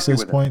any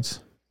access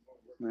points.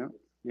 Yeah.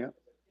 Yeah.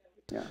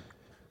 Yeah.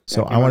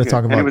 So I want to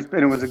talk about.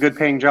 And it was a good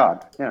paying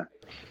job. Yeah.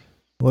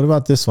 What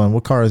about this one?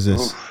 What car is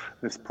this? Oof,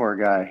 this poor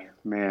guy,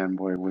 man,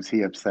 boy, was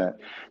he upset.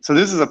 So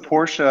this is a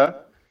Porsche.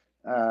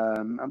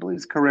 I believe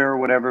it's Carrera or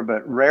whatever,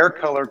 but rare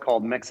color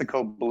called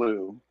Mexico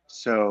Blue.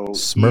 So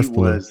Smurf he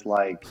blue. was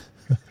like,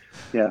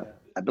 yeah,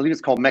 I believe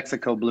it's called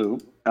Mexico Blue.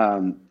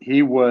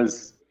 He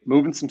was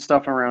moving some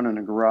stuff around in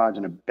a garage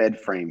and a bed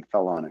frame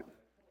fell on it.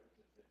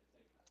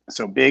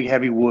 So big,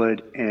 heavy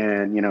wood.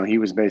 And, he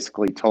was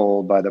basically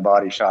told by the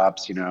body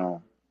shops,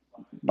 all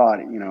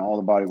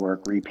the body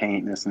work,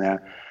 repaint, this and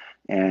that.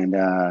 And,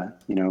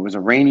 it was a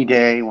rainy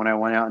day when I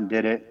went out and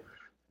did it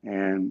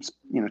and,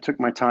 took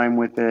my time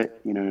with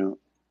it.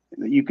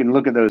 You can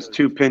look at those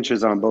 2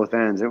 pinches on both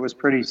ends. It was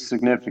pretty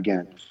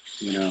significant,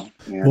 And,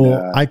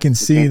 well, I can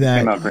see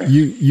that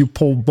you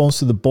pulled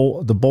most of the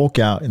bulk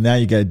out, and now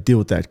you got to deal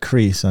with that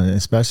crease, and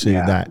especially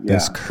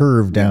this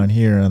curve down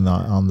here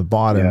on the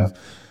bottom,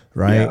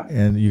 right? Yeah.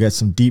 And you got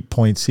some deep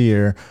points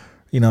here.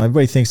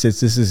 Everybody thinks that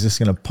this is just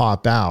going to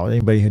pop out.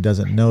 Anybody who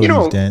doesn't know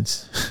these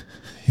dents.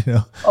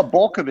 A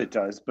bulk of it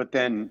does, but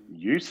then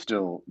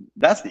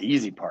that's the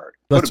easy part.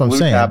 That's what I'm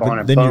saying. Tab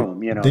on then boom,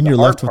 then you're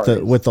left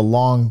with the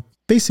long,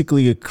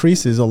 basically a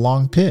crease is a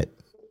long pit.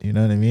 You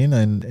know what I mean?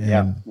 And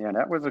yeah,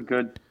 that was a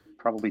good,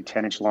 probably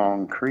 10-inch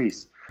long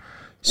crease.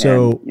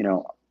 So,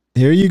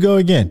 here you go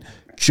again,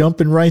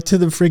 jumping right to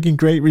the freaking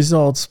great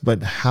results.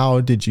 But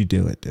how did you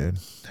do it, dude?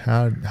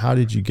 How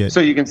did you get?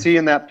 So you can see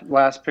in that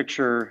last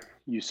picture,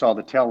 you saw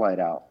the taillight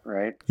out,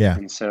 right? Yeah.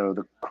 And so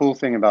the cool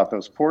thing about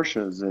those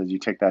Porsches is you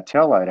take that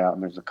taillight out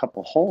and there's a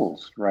couple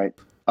holes right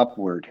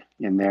upward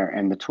in there,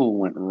 and the tool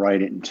went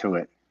right into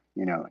it,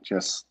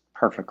 just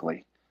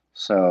perfectly.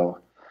 So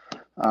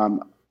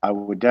I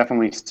would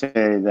definitely say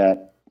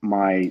that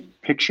my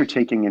picture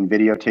taking and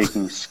video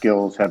taking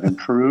skills have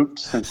improved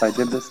since I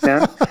did this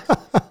dent.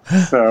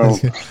 So,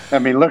 I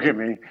mean, look at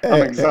me.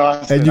 I'm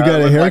exhausted. And you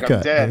got a haircut. Like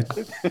I'm dead.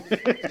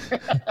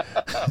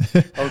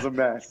 I was a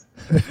mess.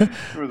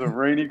 It was a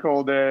rainy,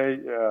 cold day.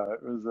 Yeah,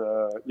 it was,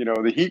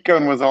 the heat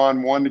gun was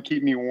on, 1, to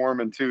keep me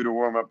warm, and 2, to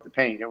warm up the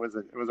paint. It was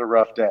a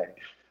rough day.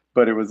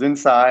 But it was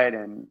inside,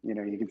 and,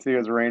 you can see it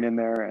was raining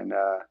there. And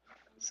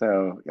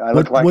so I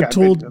look like what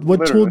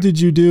tool did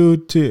you do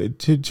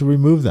to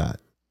remove that?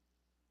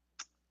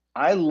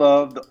 I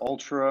love the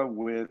Ultra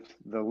with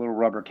the little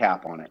rubber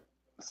cap on it.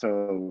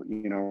 So,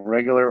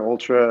 regular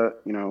Ultra,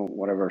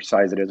 whatever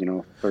size it is,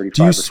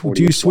 35 or 40.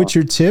 Do you switch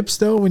your tips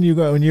though when you're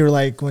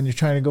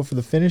trying to go for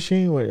the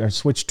finishing, or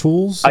switch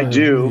tools? I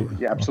do.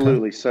 Yeah,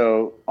 absolutely. Okay.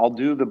 So I'll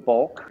do the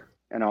bulk,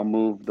 and I'll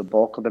move the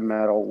bulk of the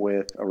metal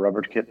with a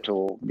rubber tip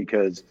tool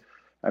because,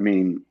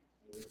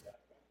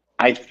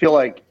 I feel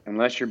like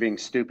unless you're being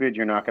stupid,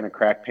 you're not going to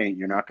crack paint.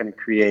 You're not going to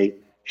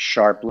create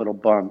sharp little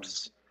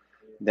bumps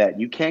that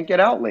you can't get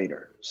out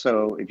later.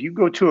 So if you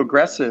go too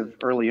aggressive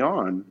early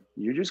on,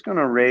 you're just going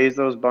to raise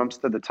those bumps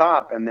to the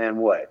top, and then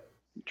what?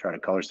 You try to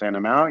color sand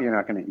them out. You're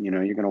not going to,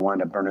 you're going to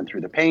wind up burning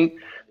through the paint.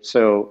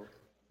 So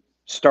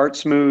start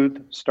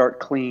smooth, start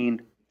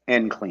clean,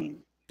 end clean.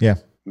 Yeah.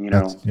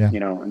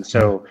 And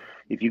so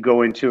if you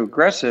go into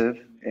aggressive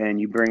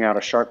and you bring out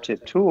a sharp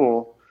tip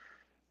tool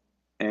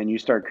and you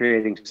start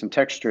creating some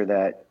texture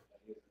that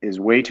is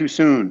way too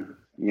soon,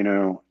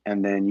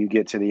 and then you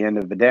get to the end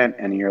of the dent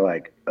and you're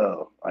like,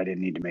 oh, I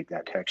didn't need to make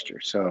that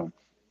texture. So,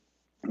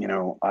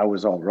 I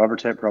was all rubber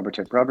tip,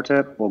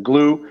 well,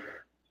 glue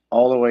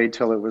all the way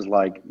till it was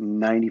like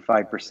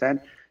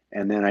 95%.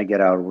 And then I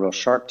get out a real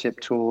sharp tip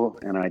tool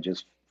and I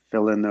just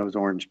fill in those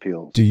orange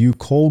peels. Do you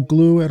cold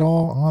glue at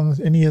all on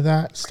any of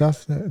that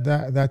stuff,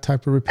 that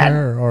type of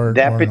repair? Or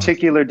that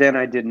particular dent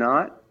I did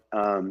not,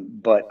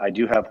 but I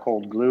do have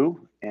cold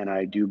glue and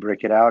I do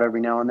brick it out every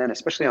now and then,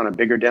 especially on a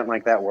bigger dent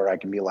like that where I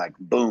can be like,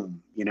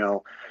 boom,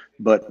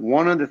 But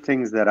one of the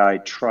things that I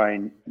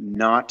try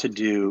not to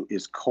do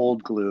is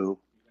cold glue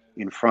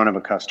in front of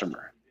a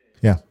customer.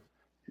 Yeah.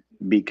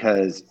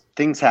 Because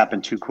things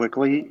happen too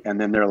quickly and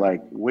then they're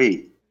like,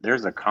 wait,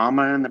 there's a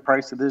comma in the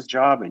price of this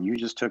job and you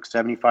just took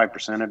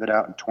 75% of it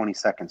out in 20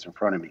 seconds in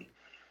front of me.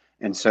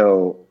 And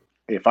so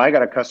if I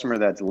got a customer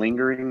that's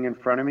lingering in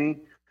front of me,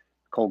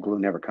 cold glue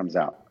never comes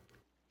out.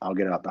 I'll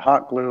get out the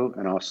hot glue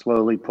and I'll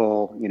slowly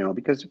pull,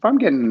 because if I'm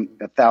getting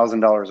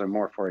 $1,000 or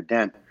more for a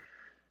dent,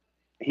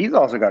 he's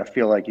also got to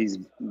feel like he's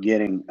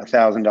getting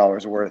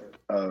 $1,000 worth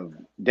of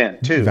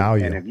dent too.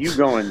 Value. And if you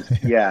go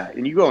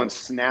and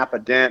snap a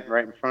dent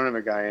right in front of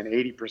a guy and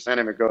 80%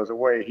 of it goes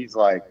away, he's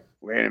like,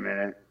 wait a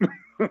minute.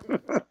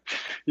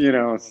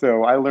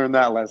 So I learned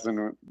that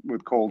lesson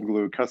with cold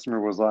glue.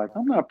 Customer was like,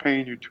 I'm not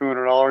paying you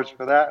 $200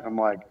 for that. And I'm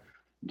like,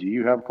 do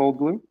you have cold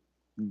glue?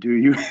 Do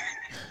you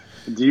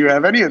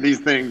have any of these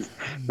things?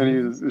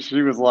 And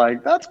she was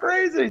like, that's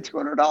crazy,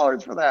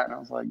 $200 for that. And I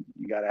was like,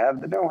 you got to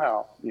have the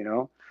know-how,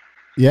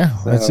 Yeah,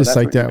 so that's just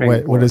like that.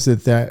 What is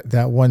it,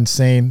 that one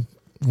saying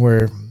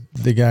where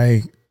the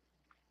guy,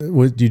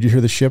 did you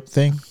hear the ship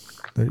thing?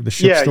 The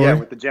ship story? Yeah,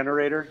 with the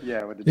generator.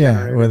 Yeah, with the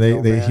generator. Where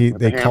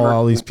they call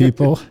all these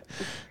people,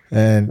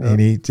 and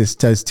he just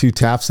does 2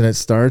 taps and it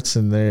starts,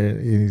 and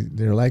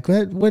they're like,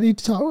 what are you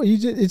talking?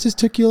 It just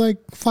took you like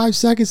 5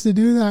 seconds to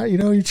do that.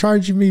 You're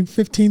charging me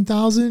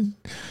 $15,000.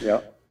 Yeah.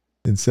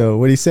 And so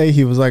what did he say?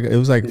 He was like, it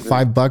was like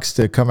 $5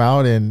 to come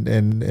out,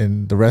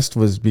 and the rest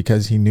was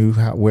because he knew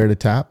where to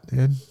tap,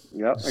 dude.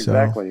 Yep,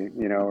 exactly.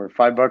 Or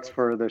 $5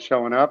 for the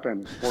showing up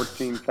and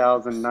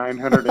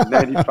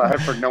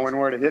 $14,995 for knowing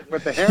where to hit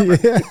with the hammer.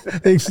 Yeah,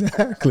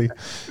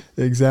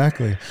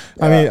 exactly.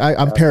 I mean,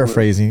 I'm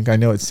paraphrasing. I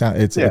know it's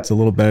a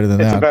little better than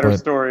that. It's a better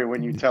story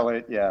when you tell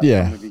it.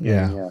 Yeah. From the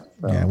beginning,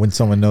 yeah. When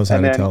someone knows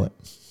how to tell it.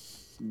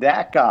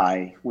 That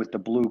guy with the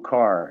blue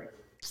car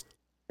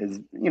is,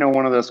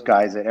 one of those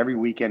guys that every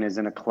weekend is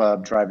in a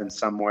club driving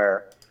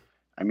somewhere.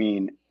 I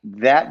mean,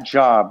 that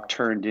job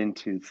turned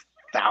into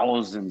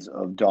thousands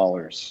of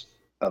dollars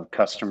of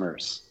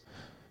customers.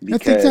 I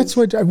think that's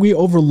what we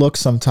overlook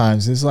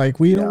sometimes. Is like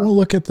we don't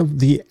look at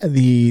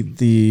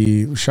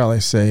the shall I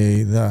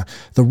say the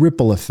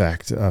ripple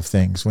effect of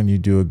things when you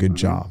do a good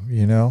job.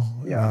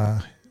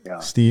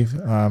 Steve.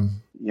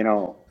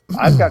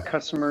 I've got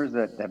customers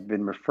that have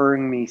been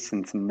referring me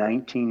since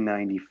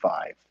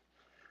 1995,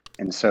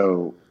 and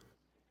so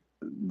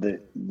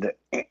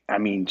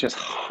just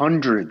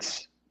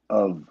hundreds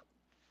of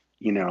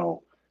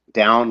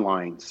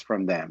downlines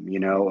from them,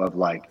 of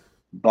like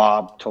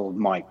Bob told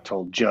Mike,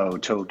 told Joe,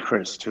 told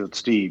Chris, told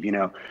Steve,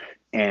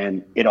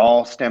 and it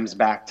all stems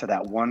back to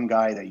that one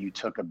guy that you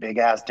took a big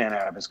ass dent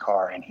out of his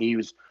car, and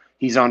he's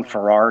on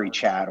Ferrari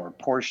chat or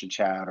Porsche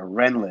chat or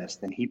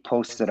Renlist, and he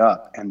posted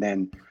up, and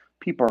then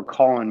people are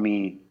calling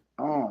me,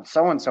 oh,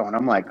 so-and-so, and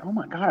I'm like, oh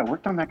my God, I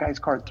worked on that guy's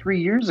car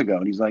 3 years ago,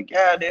 and he's like,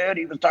 yeah, dude,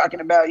 he was talking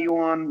about you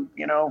on,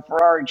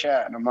 Ferrari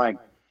chat, and I'm like,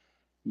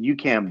 you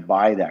can't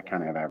buy that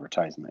kind of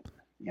advertisement,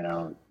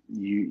 You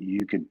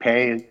could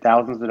pay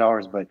thousands of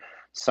dollars, but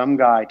some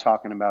guy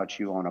talking about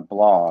you on a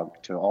blog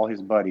to all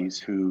his buddies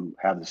who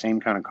have the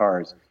same kind of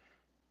cars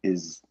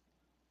is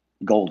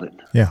golden.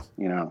 Yeah.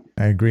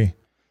 I agree.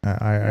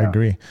 I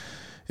agree.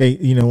 Hey,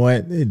 you know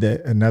what?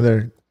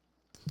 Another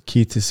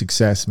key to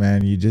success,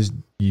 man, you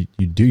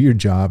do your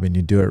job and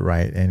you do it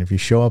right. And if you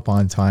show up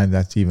on time,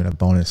 that's even a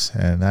bonus.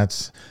 And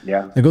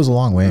it goes a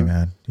long way,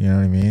 man. You know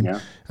what I mean? Yeah.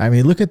 I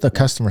mean, look at the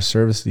customer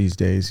service these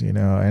days,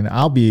 and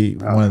I'll be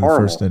one of the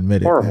first to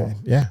admit it.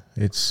 Yeah.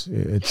 It's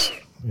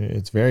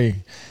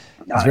very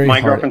my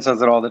girlfriend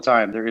says it all the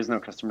time. There is no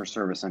customer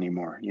service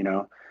anymore.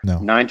 No.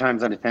 9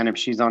 times out of 10, if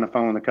she's on the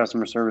phone with a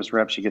customer service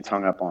rep, she gets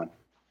hung up on.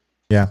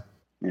 Yeah.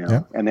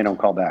 And they don't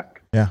call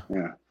back. Yeah.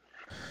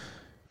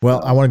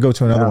 Well, I want to go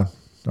to another one.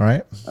 All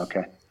right.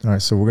 Okay. All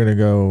right. So we're gonna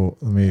go.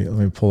 Let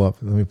me pull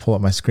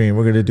up my screen.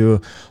 We're gonna do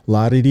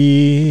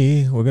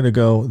la-di-dee. We're gonna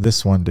go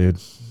this one, dude.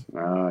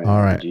 All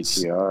right.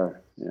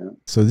 GTR. Yeah.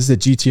 So this is a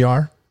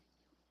GTR.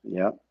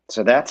 Yep.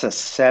 So that's a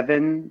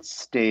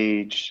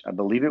 7-stage. I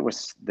believe it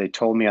was. They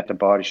told me at the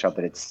body shop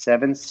that it's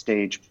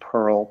 7-stage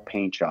pearl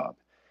paint job.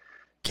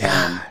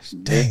 Gosh,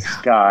 this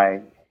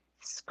guy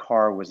this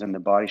car was in the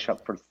body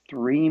shop for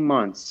 3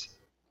 months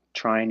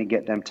trying to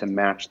get them to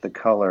match the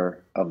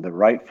color of the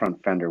right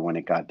front fender when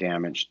it got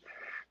damaged.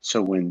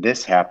 So when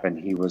this happened,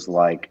 he was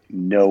like,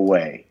 no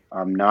way,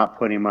 I'm not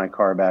putting my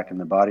car back in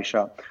the body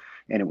shop.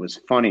 And it was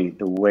funny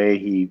the way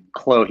he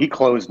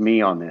closed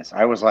me on this.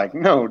 I was like,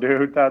 no,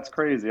 dude, that's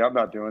crazy. I'm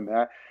not doing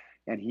that.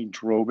 And he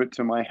drove it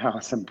to my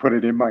house and put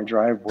it in my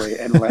driveway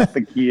and left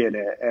the key in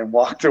it and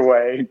walked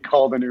away and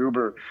called an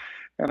Uber.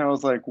 And I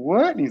was like,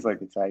 what? And he's like,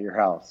 it's at your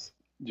house.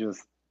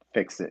 Just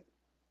fix it.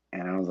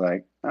 And I was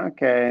like,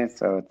 okay.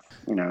 So it's,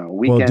 a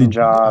weekend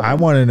job. I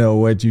want to know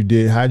what you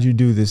did. How'd you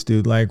do this,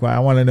 dude? Like, I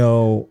want to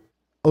know.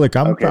 Look,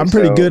 I'm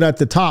pretty good at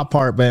the top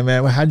part, but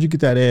man, how'd you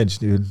get that edge,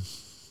 dude?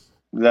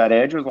 That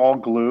edge was all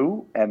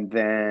glue, and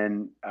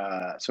then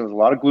so it was a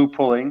lot of glue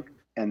pulling,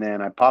 and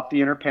then I popped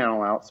the inner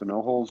panel out, so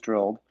no holes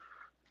drilled,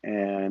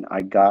 and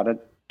I got a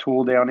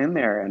tool down in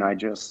there, and I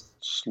just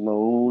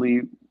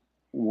slowly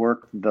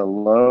worked the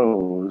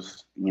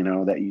lows,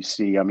 that you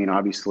see. I mean,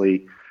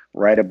 obviously,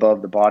 right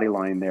above the body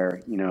line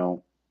there,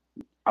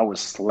 I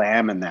was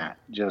slamming that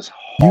just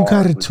hard. You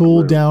got a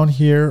tool down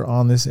here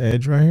on this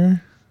edge right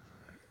here?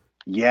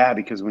 Yeah,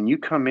 because when you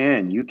come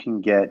in, you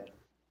can get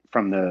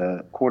from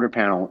the quarter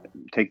panel,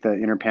 take the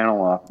inner panel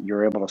off,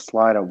 you're able to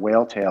slide a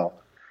whale tail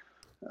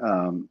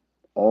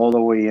all the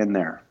way in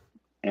there.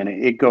 And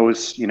it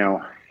goes,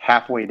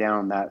 halfway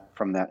down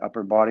from that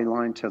upper body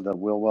line to the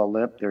wheel well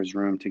lip, there's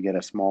room to get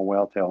a small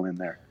whale tail in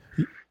there.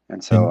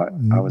 And so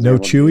I was no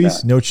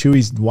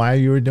chewies while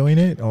you were doing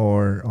it,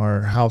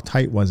 or how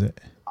tight was it?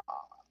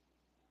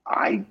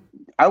 I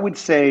would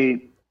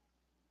say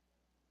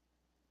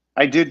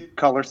I did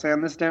color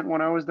sand this dent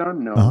when I was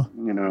done. No,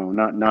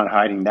 not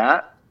hiding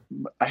that.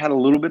 I had a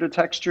little bit of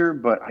texture,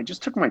 but I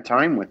just took my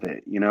time with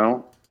it,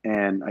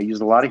 and I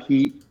used a lot of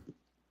heat.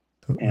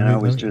 And I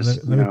was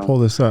just let me pull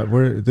this up.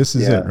 This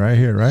is it right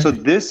here, right? So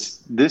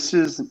this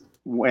is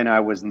when I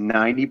was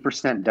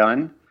 90%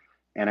 done,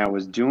 and I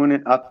was doing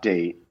an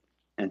update.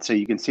 And so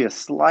you can see a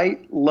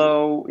slight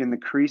low in the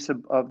crease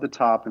of the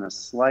top and a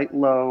slight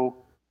low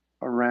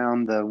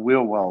around the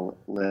wheel well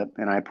lip.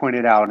 And I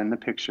pointed out in the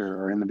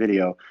picture or in the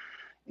video,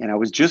 and I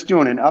was just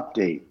doing an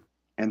update.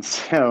 And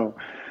so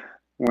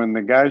when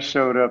the guy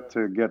showed up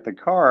to get the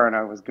car and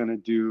I was going to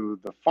do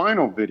the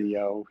final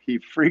video, he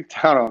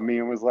freaked out on me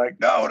and was like,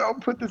 no,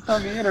 don't put this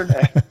on the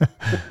internet.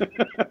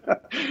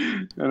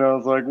 And I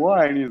was like,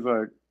 why? And he's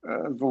like,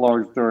 it's a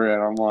long story.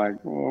 And I'm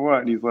like, well, what?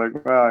 And he's like,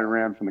 well, I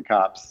ran from the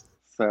cops,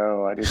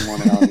 so I didn't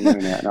want it on the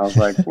internet. And I was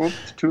like, well,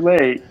 it's too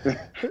late.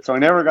 So I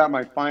never got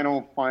my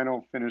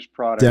final finished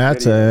product.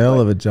 That's a hell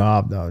of a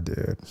job though,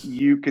 dude.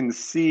 You can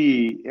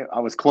see I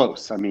was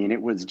close. I mean,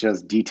 it was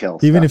just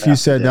details. Even if you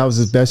said that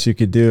was the best you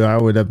could do, I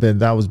would have been,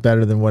 that was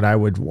better than what I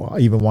would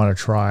even want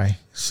to try.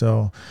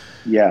 So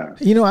yeah,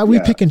 we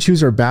pick and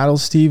choose our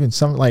battles, Steve. And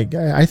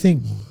I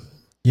think,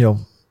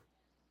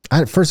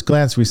 at first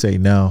glance we say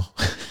no.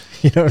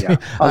 What I mean?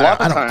 A lot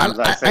of times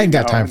I ain't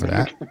got time for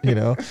that.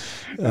 And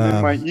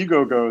then my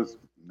ego goes,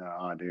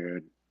 "No,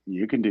 dude,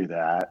 you can do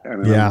that."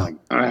 And then I'm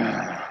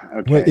like,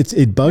 okay. Well,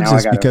 it bugs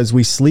us because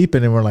we sleep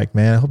in and we're like,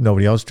 man, I hope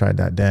nobody else tried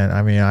that dent.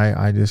 I mean,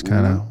 I just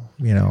kind of,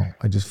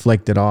 I just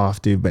flaked it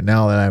off, dude. But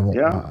now that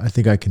I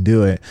think I can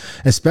do it,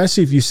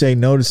 especially if you say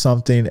no to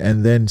something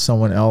and then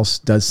someone else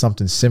does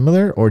something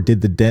similar or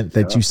did the dent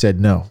that you said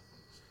no.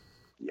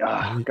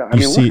 Yeah,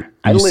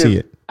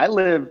 I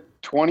live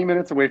 20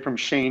 minutes away from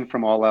Shane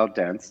from All Out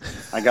Dents.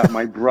 I got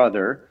my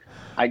brother.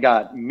 I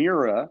got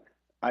Mira.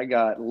 I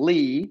got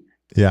Lee.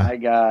 Yeah. I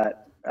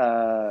got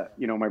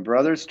my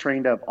brother's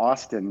trained up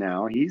Austin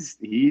now. He's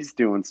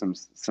doing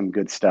some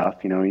good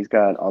stuff. He's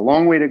got a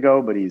long way to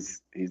go, but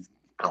he's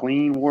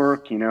clean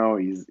work.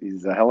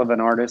 He's a hell of an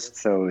artist.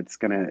 So it's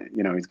gonna,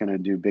 he's gonna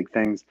do big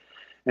things.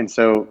 And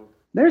so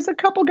there's a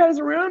couple guys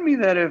around me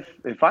that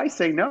if I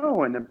say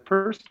no and the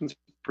person's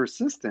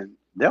persistent,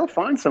 they'll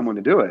find someone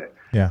to do it.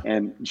 Yeah.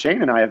 And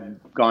Shane and I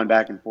have gone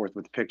back and forth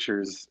with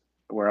pictures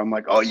where I'm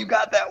like, oh, you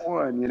got that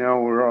one,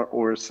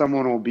 or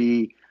someone will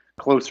be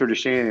closer to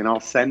Shane and I'll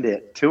send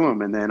it to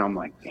him. And then I'm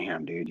like,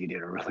 damn, dude, you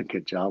did a really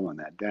good job on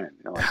that dent.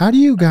 How do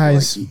you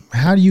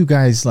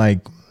guys like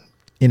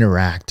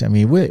interact? I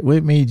mean,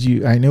 what made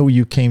you, I know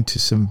you came to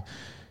some,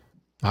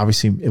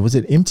 obviously was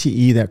it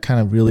MTE that kind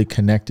of really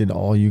connected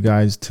all you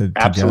guys together?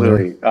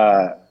 Absolutely.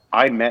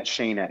 I met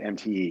Shane at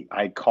MTE.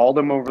 I called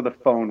him over the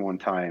phone one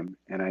time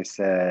and I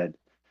said,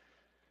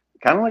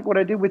 kind of like what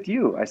I did with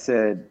you. I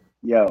said,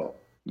 yo,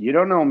 you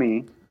don't know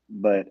me,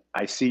 but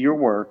I see your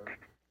work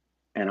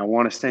and I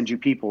want to send you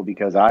people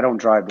because I don't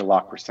drive the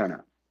La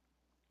Crescenta.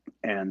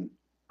 And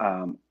if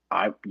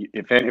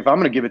I'm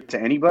going to give it to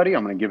anybody,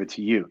 I'm going to give it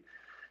to you.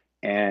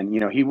 And,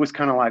 he was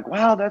kind of like,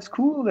 wow, that's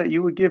cool that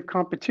you would give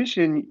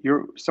competition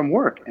some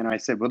work. And I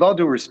said, with all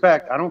due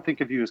respect, I don't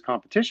think of you as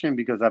competition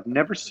because I've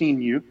never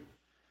seen you.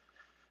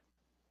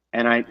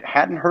 And I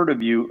hadn't heard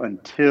of you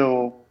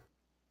until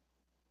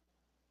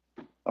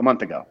a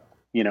month ago,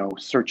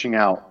 searching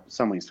out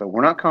somebody. So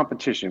we're not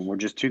competition. We're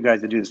just two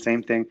guys that do the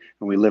same thing.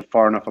 And we live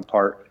far enough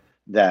apart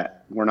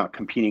that we're not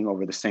competing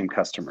over the same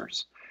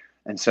customers.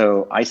 And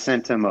so I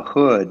sent him a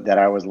hood that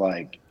I was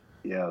like,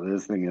 "Yeah,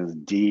 this thing is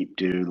deep,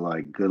 dude.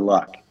 Like, good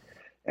luck."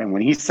 And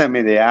when he sent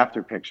me the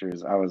after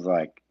pictures, I was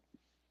like,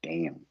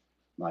 "Damn,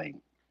 like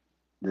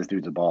this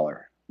dude's a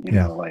baller,"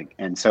 Yeah. like.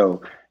 And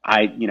so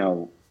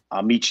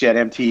I'll meet you at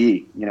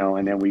MTE,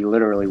 and then we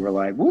literally were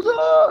like, "What's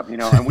up?"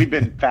 And we've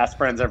been fast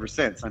friends ever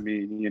since. I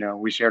mean,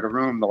 we shared a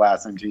room the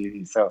last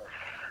MTE. So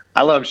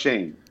I love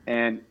Shane,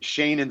 and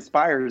Shane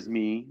inspires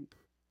me,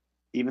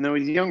 even though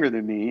he's younger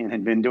than me and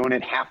had been doing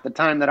it half the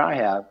time that I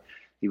have.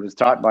 He was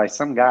taught by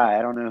some guy.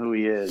 I don't know who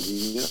he is.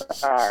 He's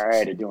all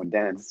right at doing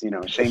dents.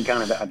 Shane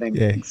kind of, I think,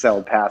 Yeah.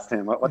 excelled past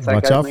him. What's that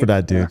Watch guy's out for name?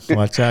 that dude.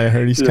 Watch out. I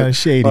heard he's Yeah, kind of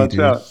shady, watch dude.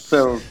 out.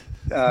 So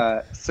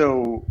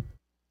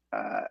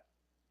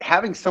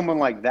having someone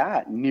like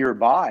that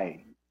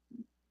nearby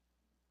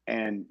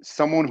and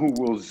someone who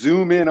will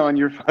zoom in on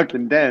your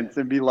fucking dents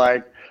and be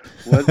like,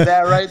 "What's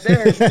that right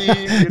there,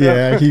 Steve?"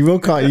 Yeah, he will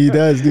call. He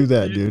does do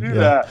that, You dude. do Yeah.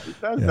 that. He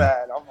does Yeah.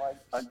 that. I'm like,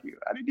 "Fuck you.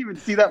 I didn't even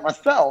see that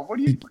myself. What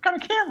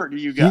kind of camera do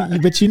you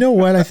got?" But you know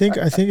what? I think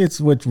it's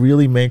what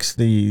really makes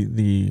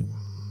the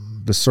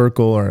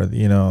circle, or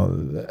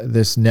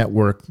this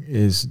network,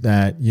 is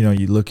that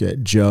you look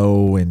at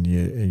Joe and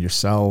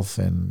yourself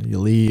and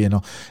Lee and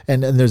all,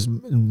 and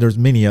there's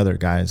many other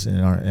guys in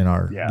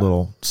our Yeah.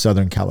 little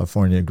Southern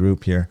California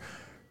group here.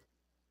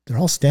 They're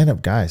all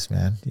stand-up guys,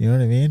 man. You know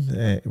what I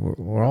mean?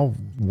 We're all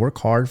work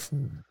hard,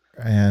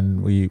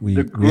 and we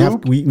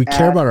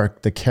care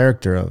about the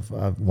character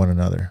of one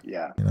another.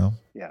 Yeah. You know?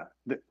 Yeah.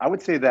 I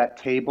would say that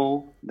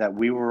table that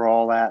we were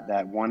all at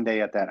that one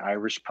day at that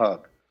Irish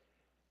pub,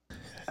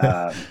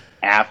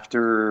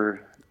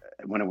 after,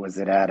 when was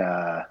it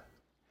at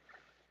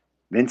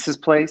Vince's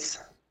place?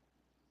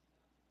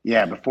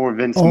 Yeah, before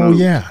Vince Oh moved.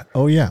 yeah.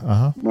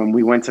 Uh-huh. When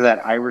we went to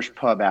that Irish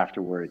pub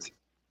afterwards,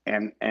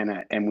 and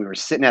we were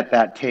sitting at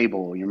that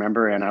table, you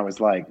remember? And I was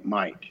like,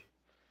 "Mike,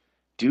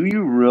 do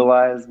you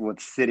realize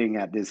what's sitting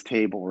at this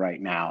table right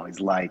now is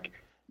like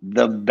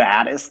the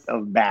baddest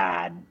of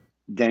bad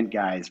dent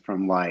guys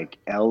from like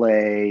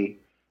LA,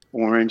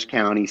 Orange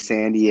County,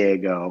 San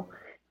Diego."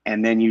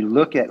 And then you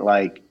look at,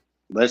 like,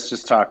 let's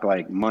just talk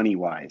like money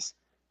wise.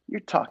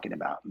 You're talking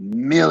about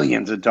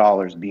millions of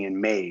dollars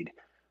being made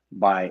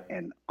by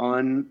an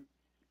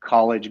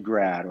college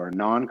grad or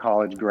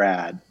non-college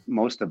grad,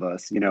 most of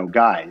us,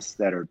 guys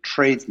that are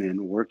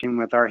tradesmen working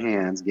with our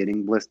hands,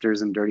 getting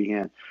blisters and dirty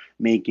hands,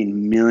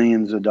 making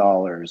millions of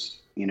dollars,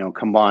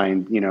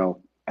 combined,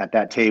 at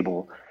that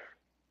table.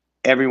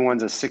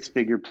 Everyone's a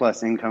six-figure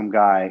plus income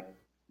guy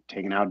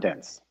taking out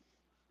dents.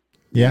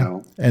 Yeah.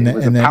 And it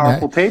was a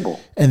powerful table.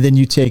 And then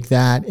you take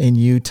that and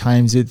you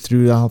times it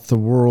throughout the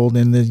world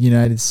in the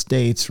United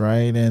States,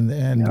 right? And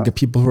the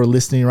people who are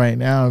listening right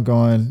now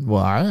going,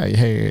 "Well,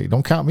 hey,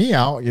 don't count me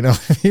out." You know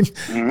what I mean?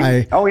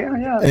 Mm-hmm. Oh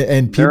yeah.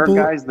 And there people,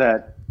 are guys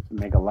that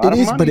make a lot of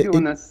money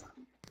doing this.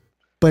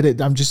 But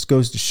it just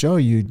goes to show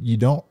you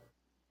don't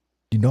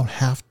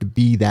have to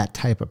be that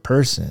type of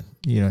person.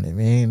 You know what I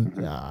mean?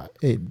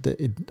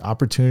 Mm-hmm.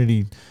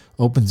 Opportunity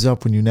opens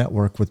up when you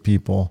network with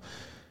people.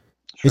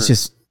 Sure. It's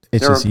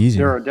just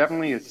easier. There are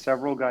definitely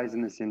several guys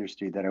in this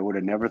industry that I would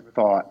have never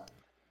thought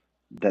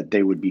that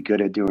they would be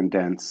good at doing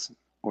dents,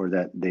 or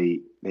that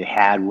they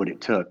had what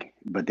it took.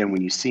 But then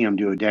when you see them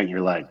do a dent, you're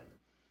like,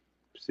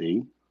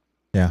 "See?"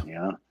 Yeah.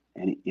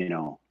 And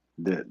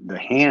the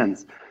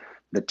hands,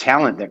 the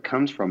talent that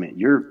comes from it,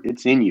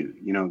 it's in you.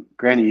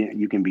 Granted,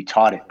 you can be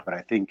taught it, but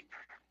I think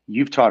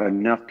you've taught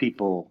enough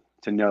people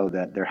to know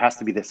that there has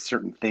to be this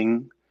certain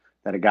thing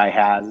that a guy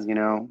has,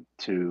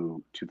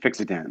 to fix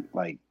a dent.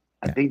 Like,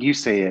 I think you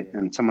say it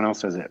and someone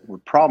else says it. We're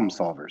problem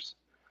solvers.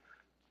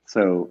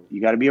 So you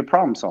got to be a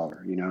problem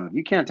solver. If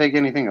you can't take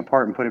anything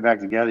apart and put it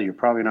back together, you're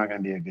probably not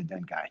going to be a good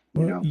dent guy.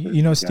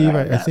 Steve,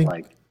 I think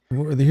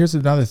here's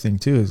another thing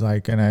too, is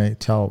like, and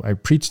I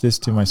preach this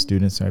to my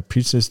students, and I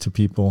preach this to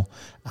people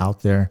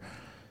out there.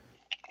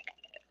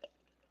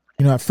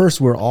 At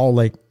first we're all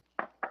like,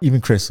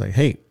 even Chris, like,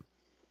 "Hey,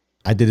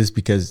 I did this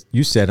because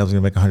you said I was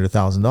going to make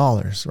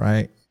 $100,000,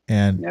 right?"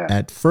 And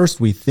at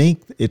first we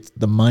think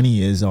the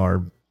money is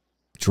our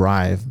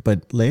drive,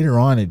 but later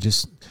on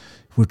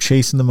we're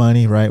chasing the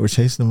money, right? We're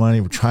chasing the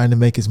money. We're trying to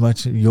make as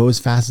much, go as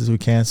fast as we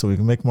can so we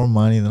can make more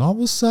money. And then all of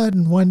a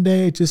sudden, one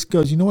day it just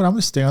goes, "You know what? I'm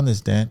going to stay on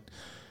this dent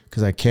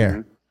because I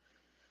care."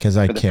 Because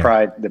I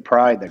care. The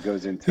pride that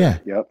goes into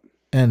it. Yep.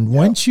 And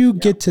once you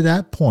get to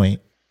that point,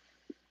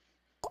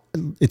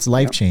 it's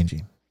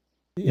life-changing,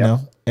 you know?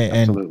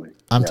 And absolutely.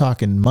 I'm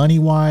talking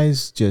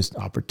money-wise, just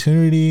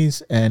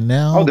opportunities. And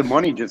now the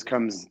money just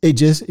comes.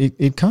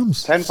 It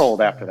comes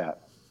tenfold after that.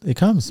 It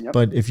comes.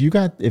 But if you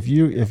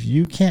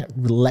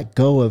can't let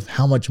go of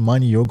how much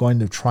money you're going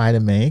to try to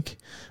make,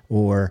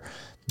 or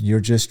you're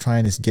just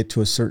trying to get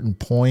to a certain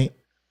point,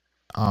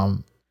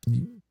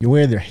 you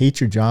either hate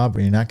your job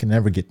or you're not going to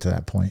ever get to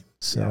that point.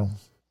 So,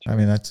 I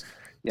mean, that's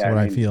what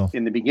I feel.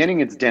 In the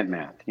beginning, it's dent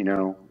math.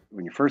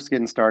 When you're first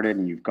getting started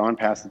and you've gone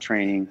past the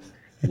training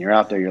and you're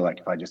out there, you're like,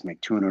 if I just make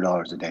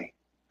 $200 a day,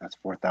 that's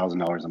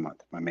 $4,000 a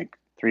month. If I make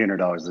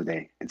 $300 a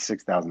day, it's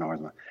 $6,000 a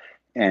month.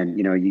 And,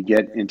 you know, you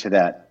get into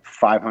that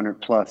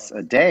 500 plus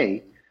a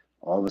day,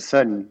 all of a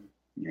sudden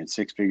you're in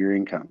 6-figure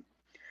income.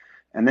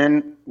 And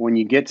then when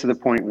you get to the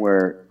point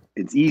where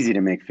it's easy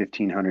to make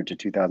 $1,500 to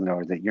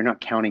 $2,000 a day, you're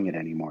not counting it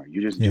anymore.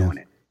 You're just doing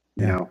it.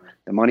 You know,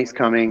 the money's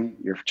coming,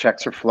 your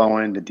checks are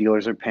flowing, the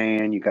dealers are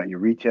paying, you got your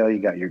retail, you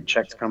got your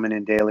checks coming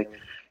in daily,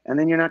 and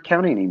then you're not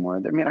counting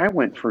anymore. I mean, I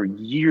went for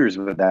years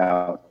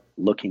without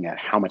looking at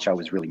how much I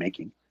was really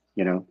making,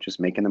 you know, just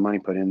making the money,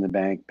 put it in the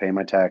bank, pay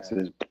my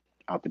taxes,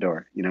 out the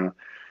door, you know.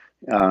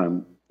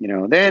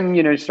 Then,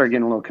 you know, you start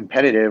getting a little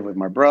competitive with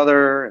my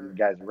brother and the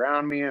guys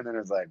around me. And then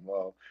it's like,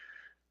 well,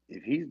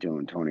 if he's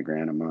doing 20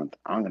 grand a month,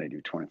 I'm going to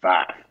do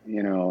 25,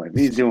 you know, if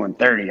he's doing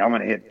 30, I'm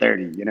going to hit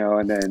 30, you know,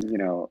 and then, you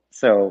know,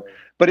 so,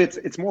 but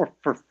it's more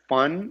for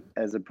fun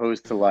as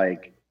opposed to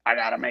like, I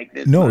got to make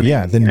this. No. money,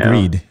 Yeah. Then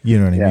greed, you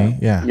know what I mean?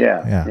 Yeah.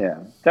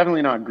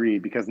 Definitely not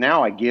greed, because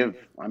now I got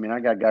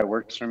a guy who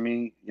works for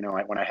me, you know,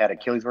 when I had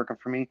Achilles working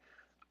for me,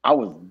 I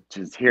was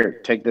just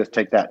here, take this,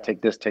 take that,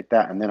 take this, take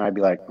that. And then I'd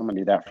be like, I'm going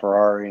to do that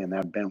Ferrari and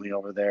that Bentley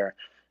over there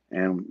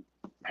and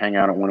hang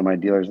out at one of my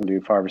dealers and do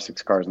 5 or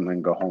 6 cars and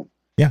then go home.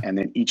 Yeah. And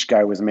then each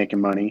guy was making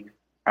money.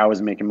 I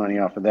was making money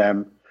off of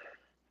them.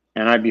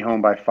 And I'd be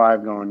home by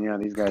 5 going, yeah,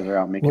 these guys are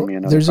out making me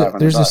another $500.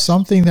 There's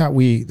something that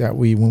we,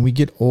 when we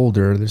get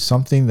older, there's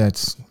something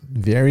that's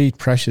very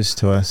precious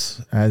to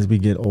us as we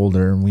get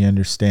older, and we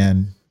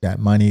understand that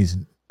money's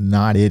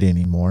not it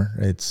anymore.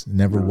 It's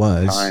never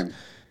was. Time.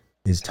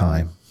 Is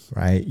time,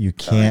 right? You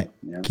can't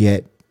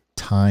get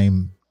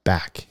time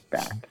back.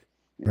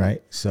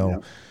 Right?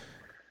 So,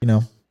 you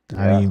know,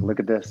 I mean, look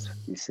at this.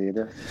 You see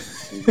this?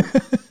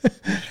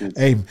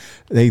 Hey,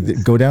 they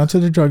go down to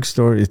the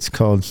drugstore. It's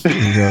called, you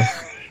know,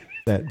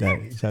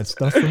 that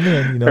stuff for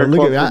men. You know,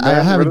 look at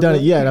I haven't done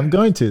it yet. I'm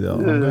going to though.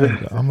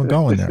 I'm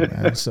going there,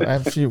 man. So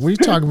after we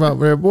talk about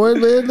boy,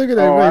 man, look at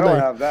that. I don't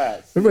have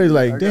that. Everybody's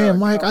like, damn,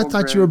 Mike, I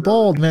thought you were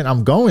bald, man.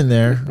 I'm going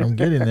there. I'm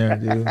getting there,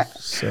 dude.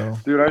 So,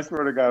 dude, I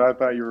swear to God, I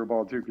thought you were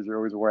bald too, because you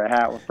always wear a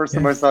hat. Well, first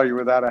time I saw you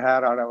without a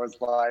hat on, I was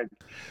like,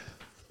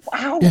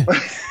 wow. Yeah.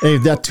 Hey,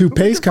 that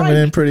toupee's coming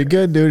in pretty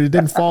good, dude. It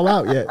didn't fall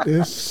out yet,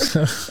 dude.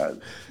 So,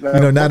 you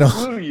know, not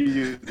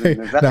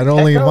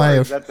only am I,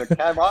 is that the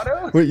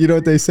Camaro? Well, you know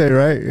what they say,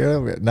 right? You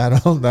know,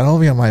 not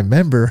only am I a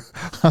member,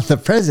 I'm the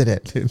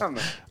president, dude. I'm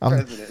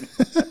the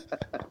president.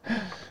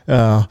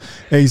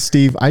 Hey,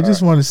 Steve, I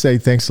just want to say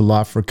thanks a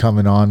lot for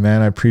coming on,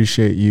 man. I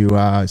appreciate you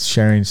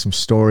sharing some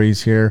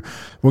stories here.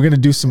 We're going to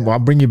do some, I'll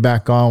bring you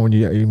back on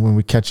when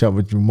we catch up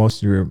with most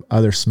of your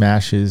other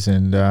smashes.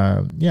 And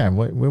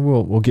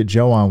we'll get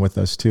Joe on with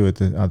us too at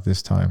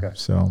this time. Okay.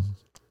 So,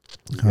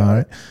 all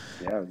right.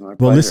 Yeah,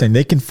 well, listen,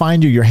 they can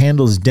find you. Your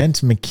handle is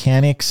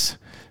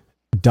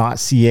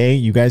dentmechanics.ca.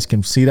 You guys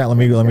can see that. Let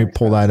me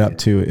pull that up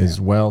too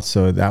as well,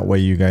 so that way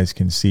you guys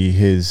can see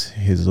his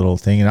little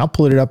thing, and I'll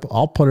put it up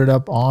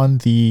on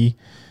the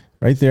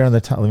right there on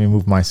the top. Let me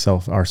move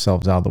ourselves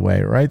out of the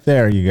way. Right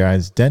there, you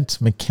guys,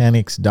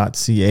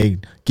 dentmechanics.ca.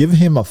 Give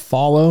him a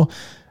follow.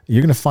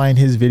 You're going to find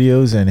his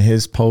videos and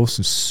his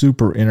posts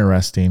super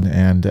interesting,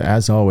 and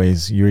as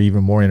always, you're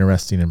even more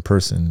interesting in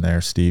person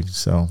there, Steve.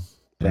 So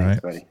thanks,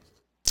 buddy.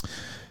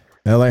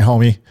 LA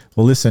homie.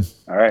 Well, listen.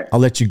 All right. I'll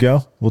let you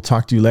go. We'll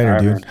talk to you later,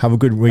 dude. Man. Have a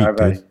good week,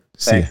 dude.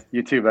 See ya.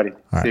 You too, buddy.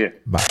 All See right. you.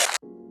 Bye.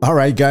 All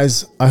right,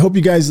 guys. I hope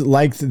you guys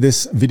liked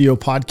this video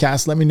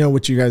podcast. Let me know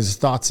what you guys'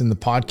 thoughts in the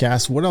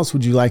podcast. What else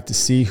would you like to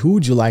see? Who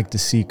would you like to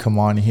see come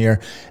on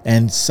here?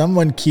 And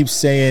someone keeps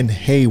saying,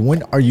 hey,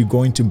 when are you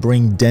going to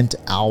bring Dent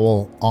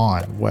Owl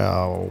on?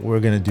 Well,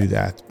 we're going to do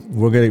that.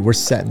 We're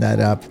setting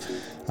that up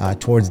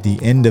towards the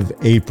end of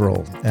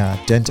April.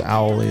 Dent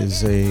Owl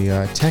is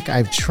a tech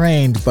I've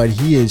trained, but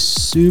he is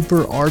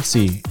super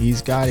artsy.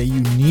 He's got a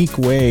unique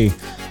way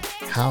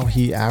how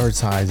he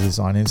advertises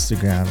on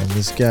Instagram, and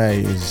this guy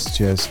is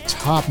just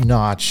top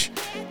notch.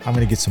 I'm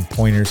going to get some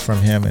pointers from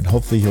him, and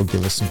hopefully he'll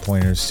give us some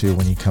pointers too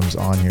when he comes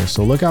on here.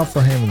 So look out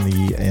for him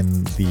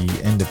in the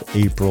end of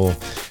April,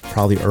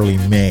 probably early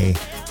May,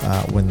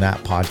 when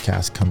that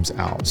podcast comes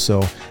out.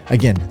 So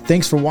again,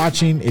 thanks for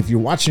watching. If you're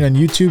watching on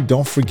YouTube,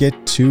 don't forget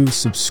to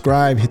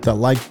subscribe, hit that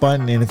like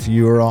button, and if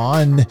you're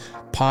on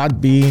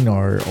Podbean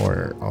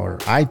or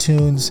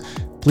iTunes,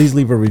 please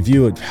leave a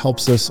review. It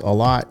helps us a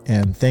lot.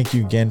 And thank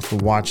you again for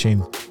watching.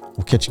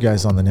 We'll catch you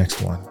guys on the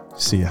next one.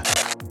 See ya.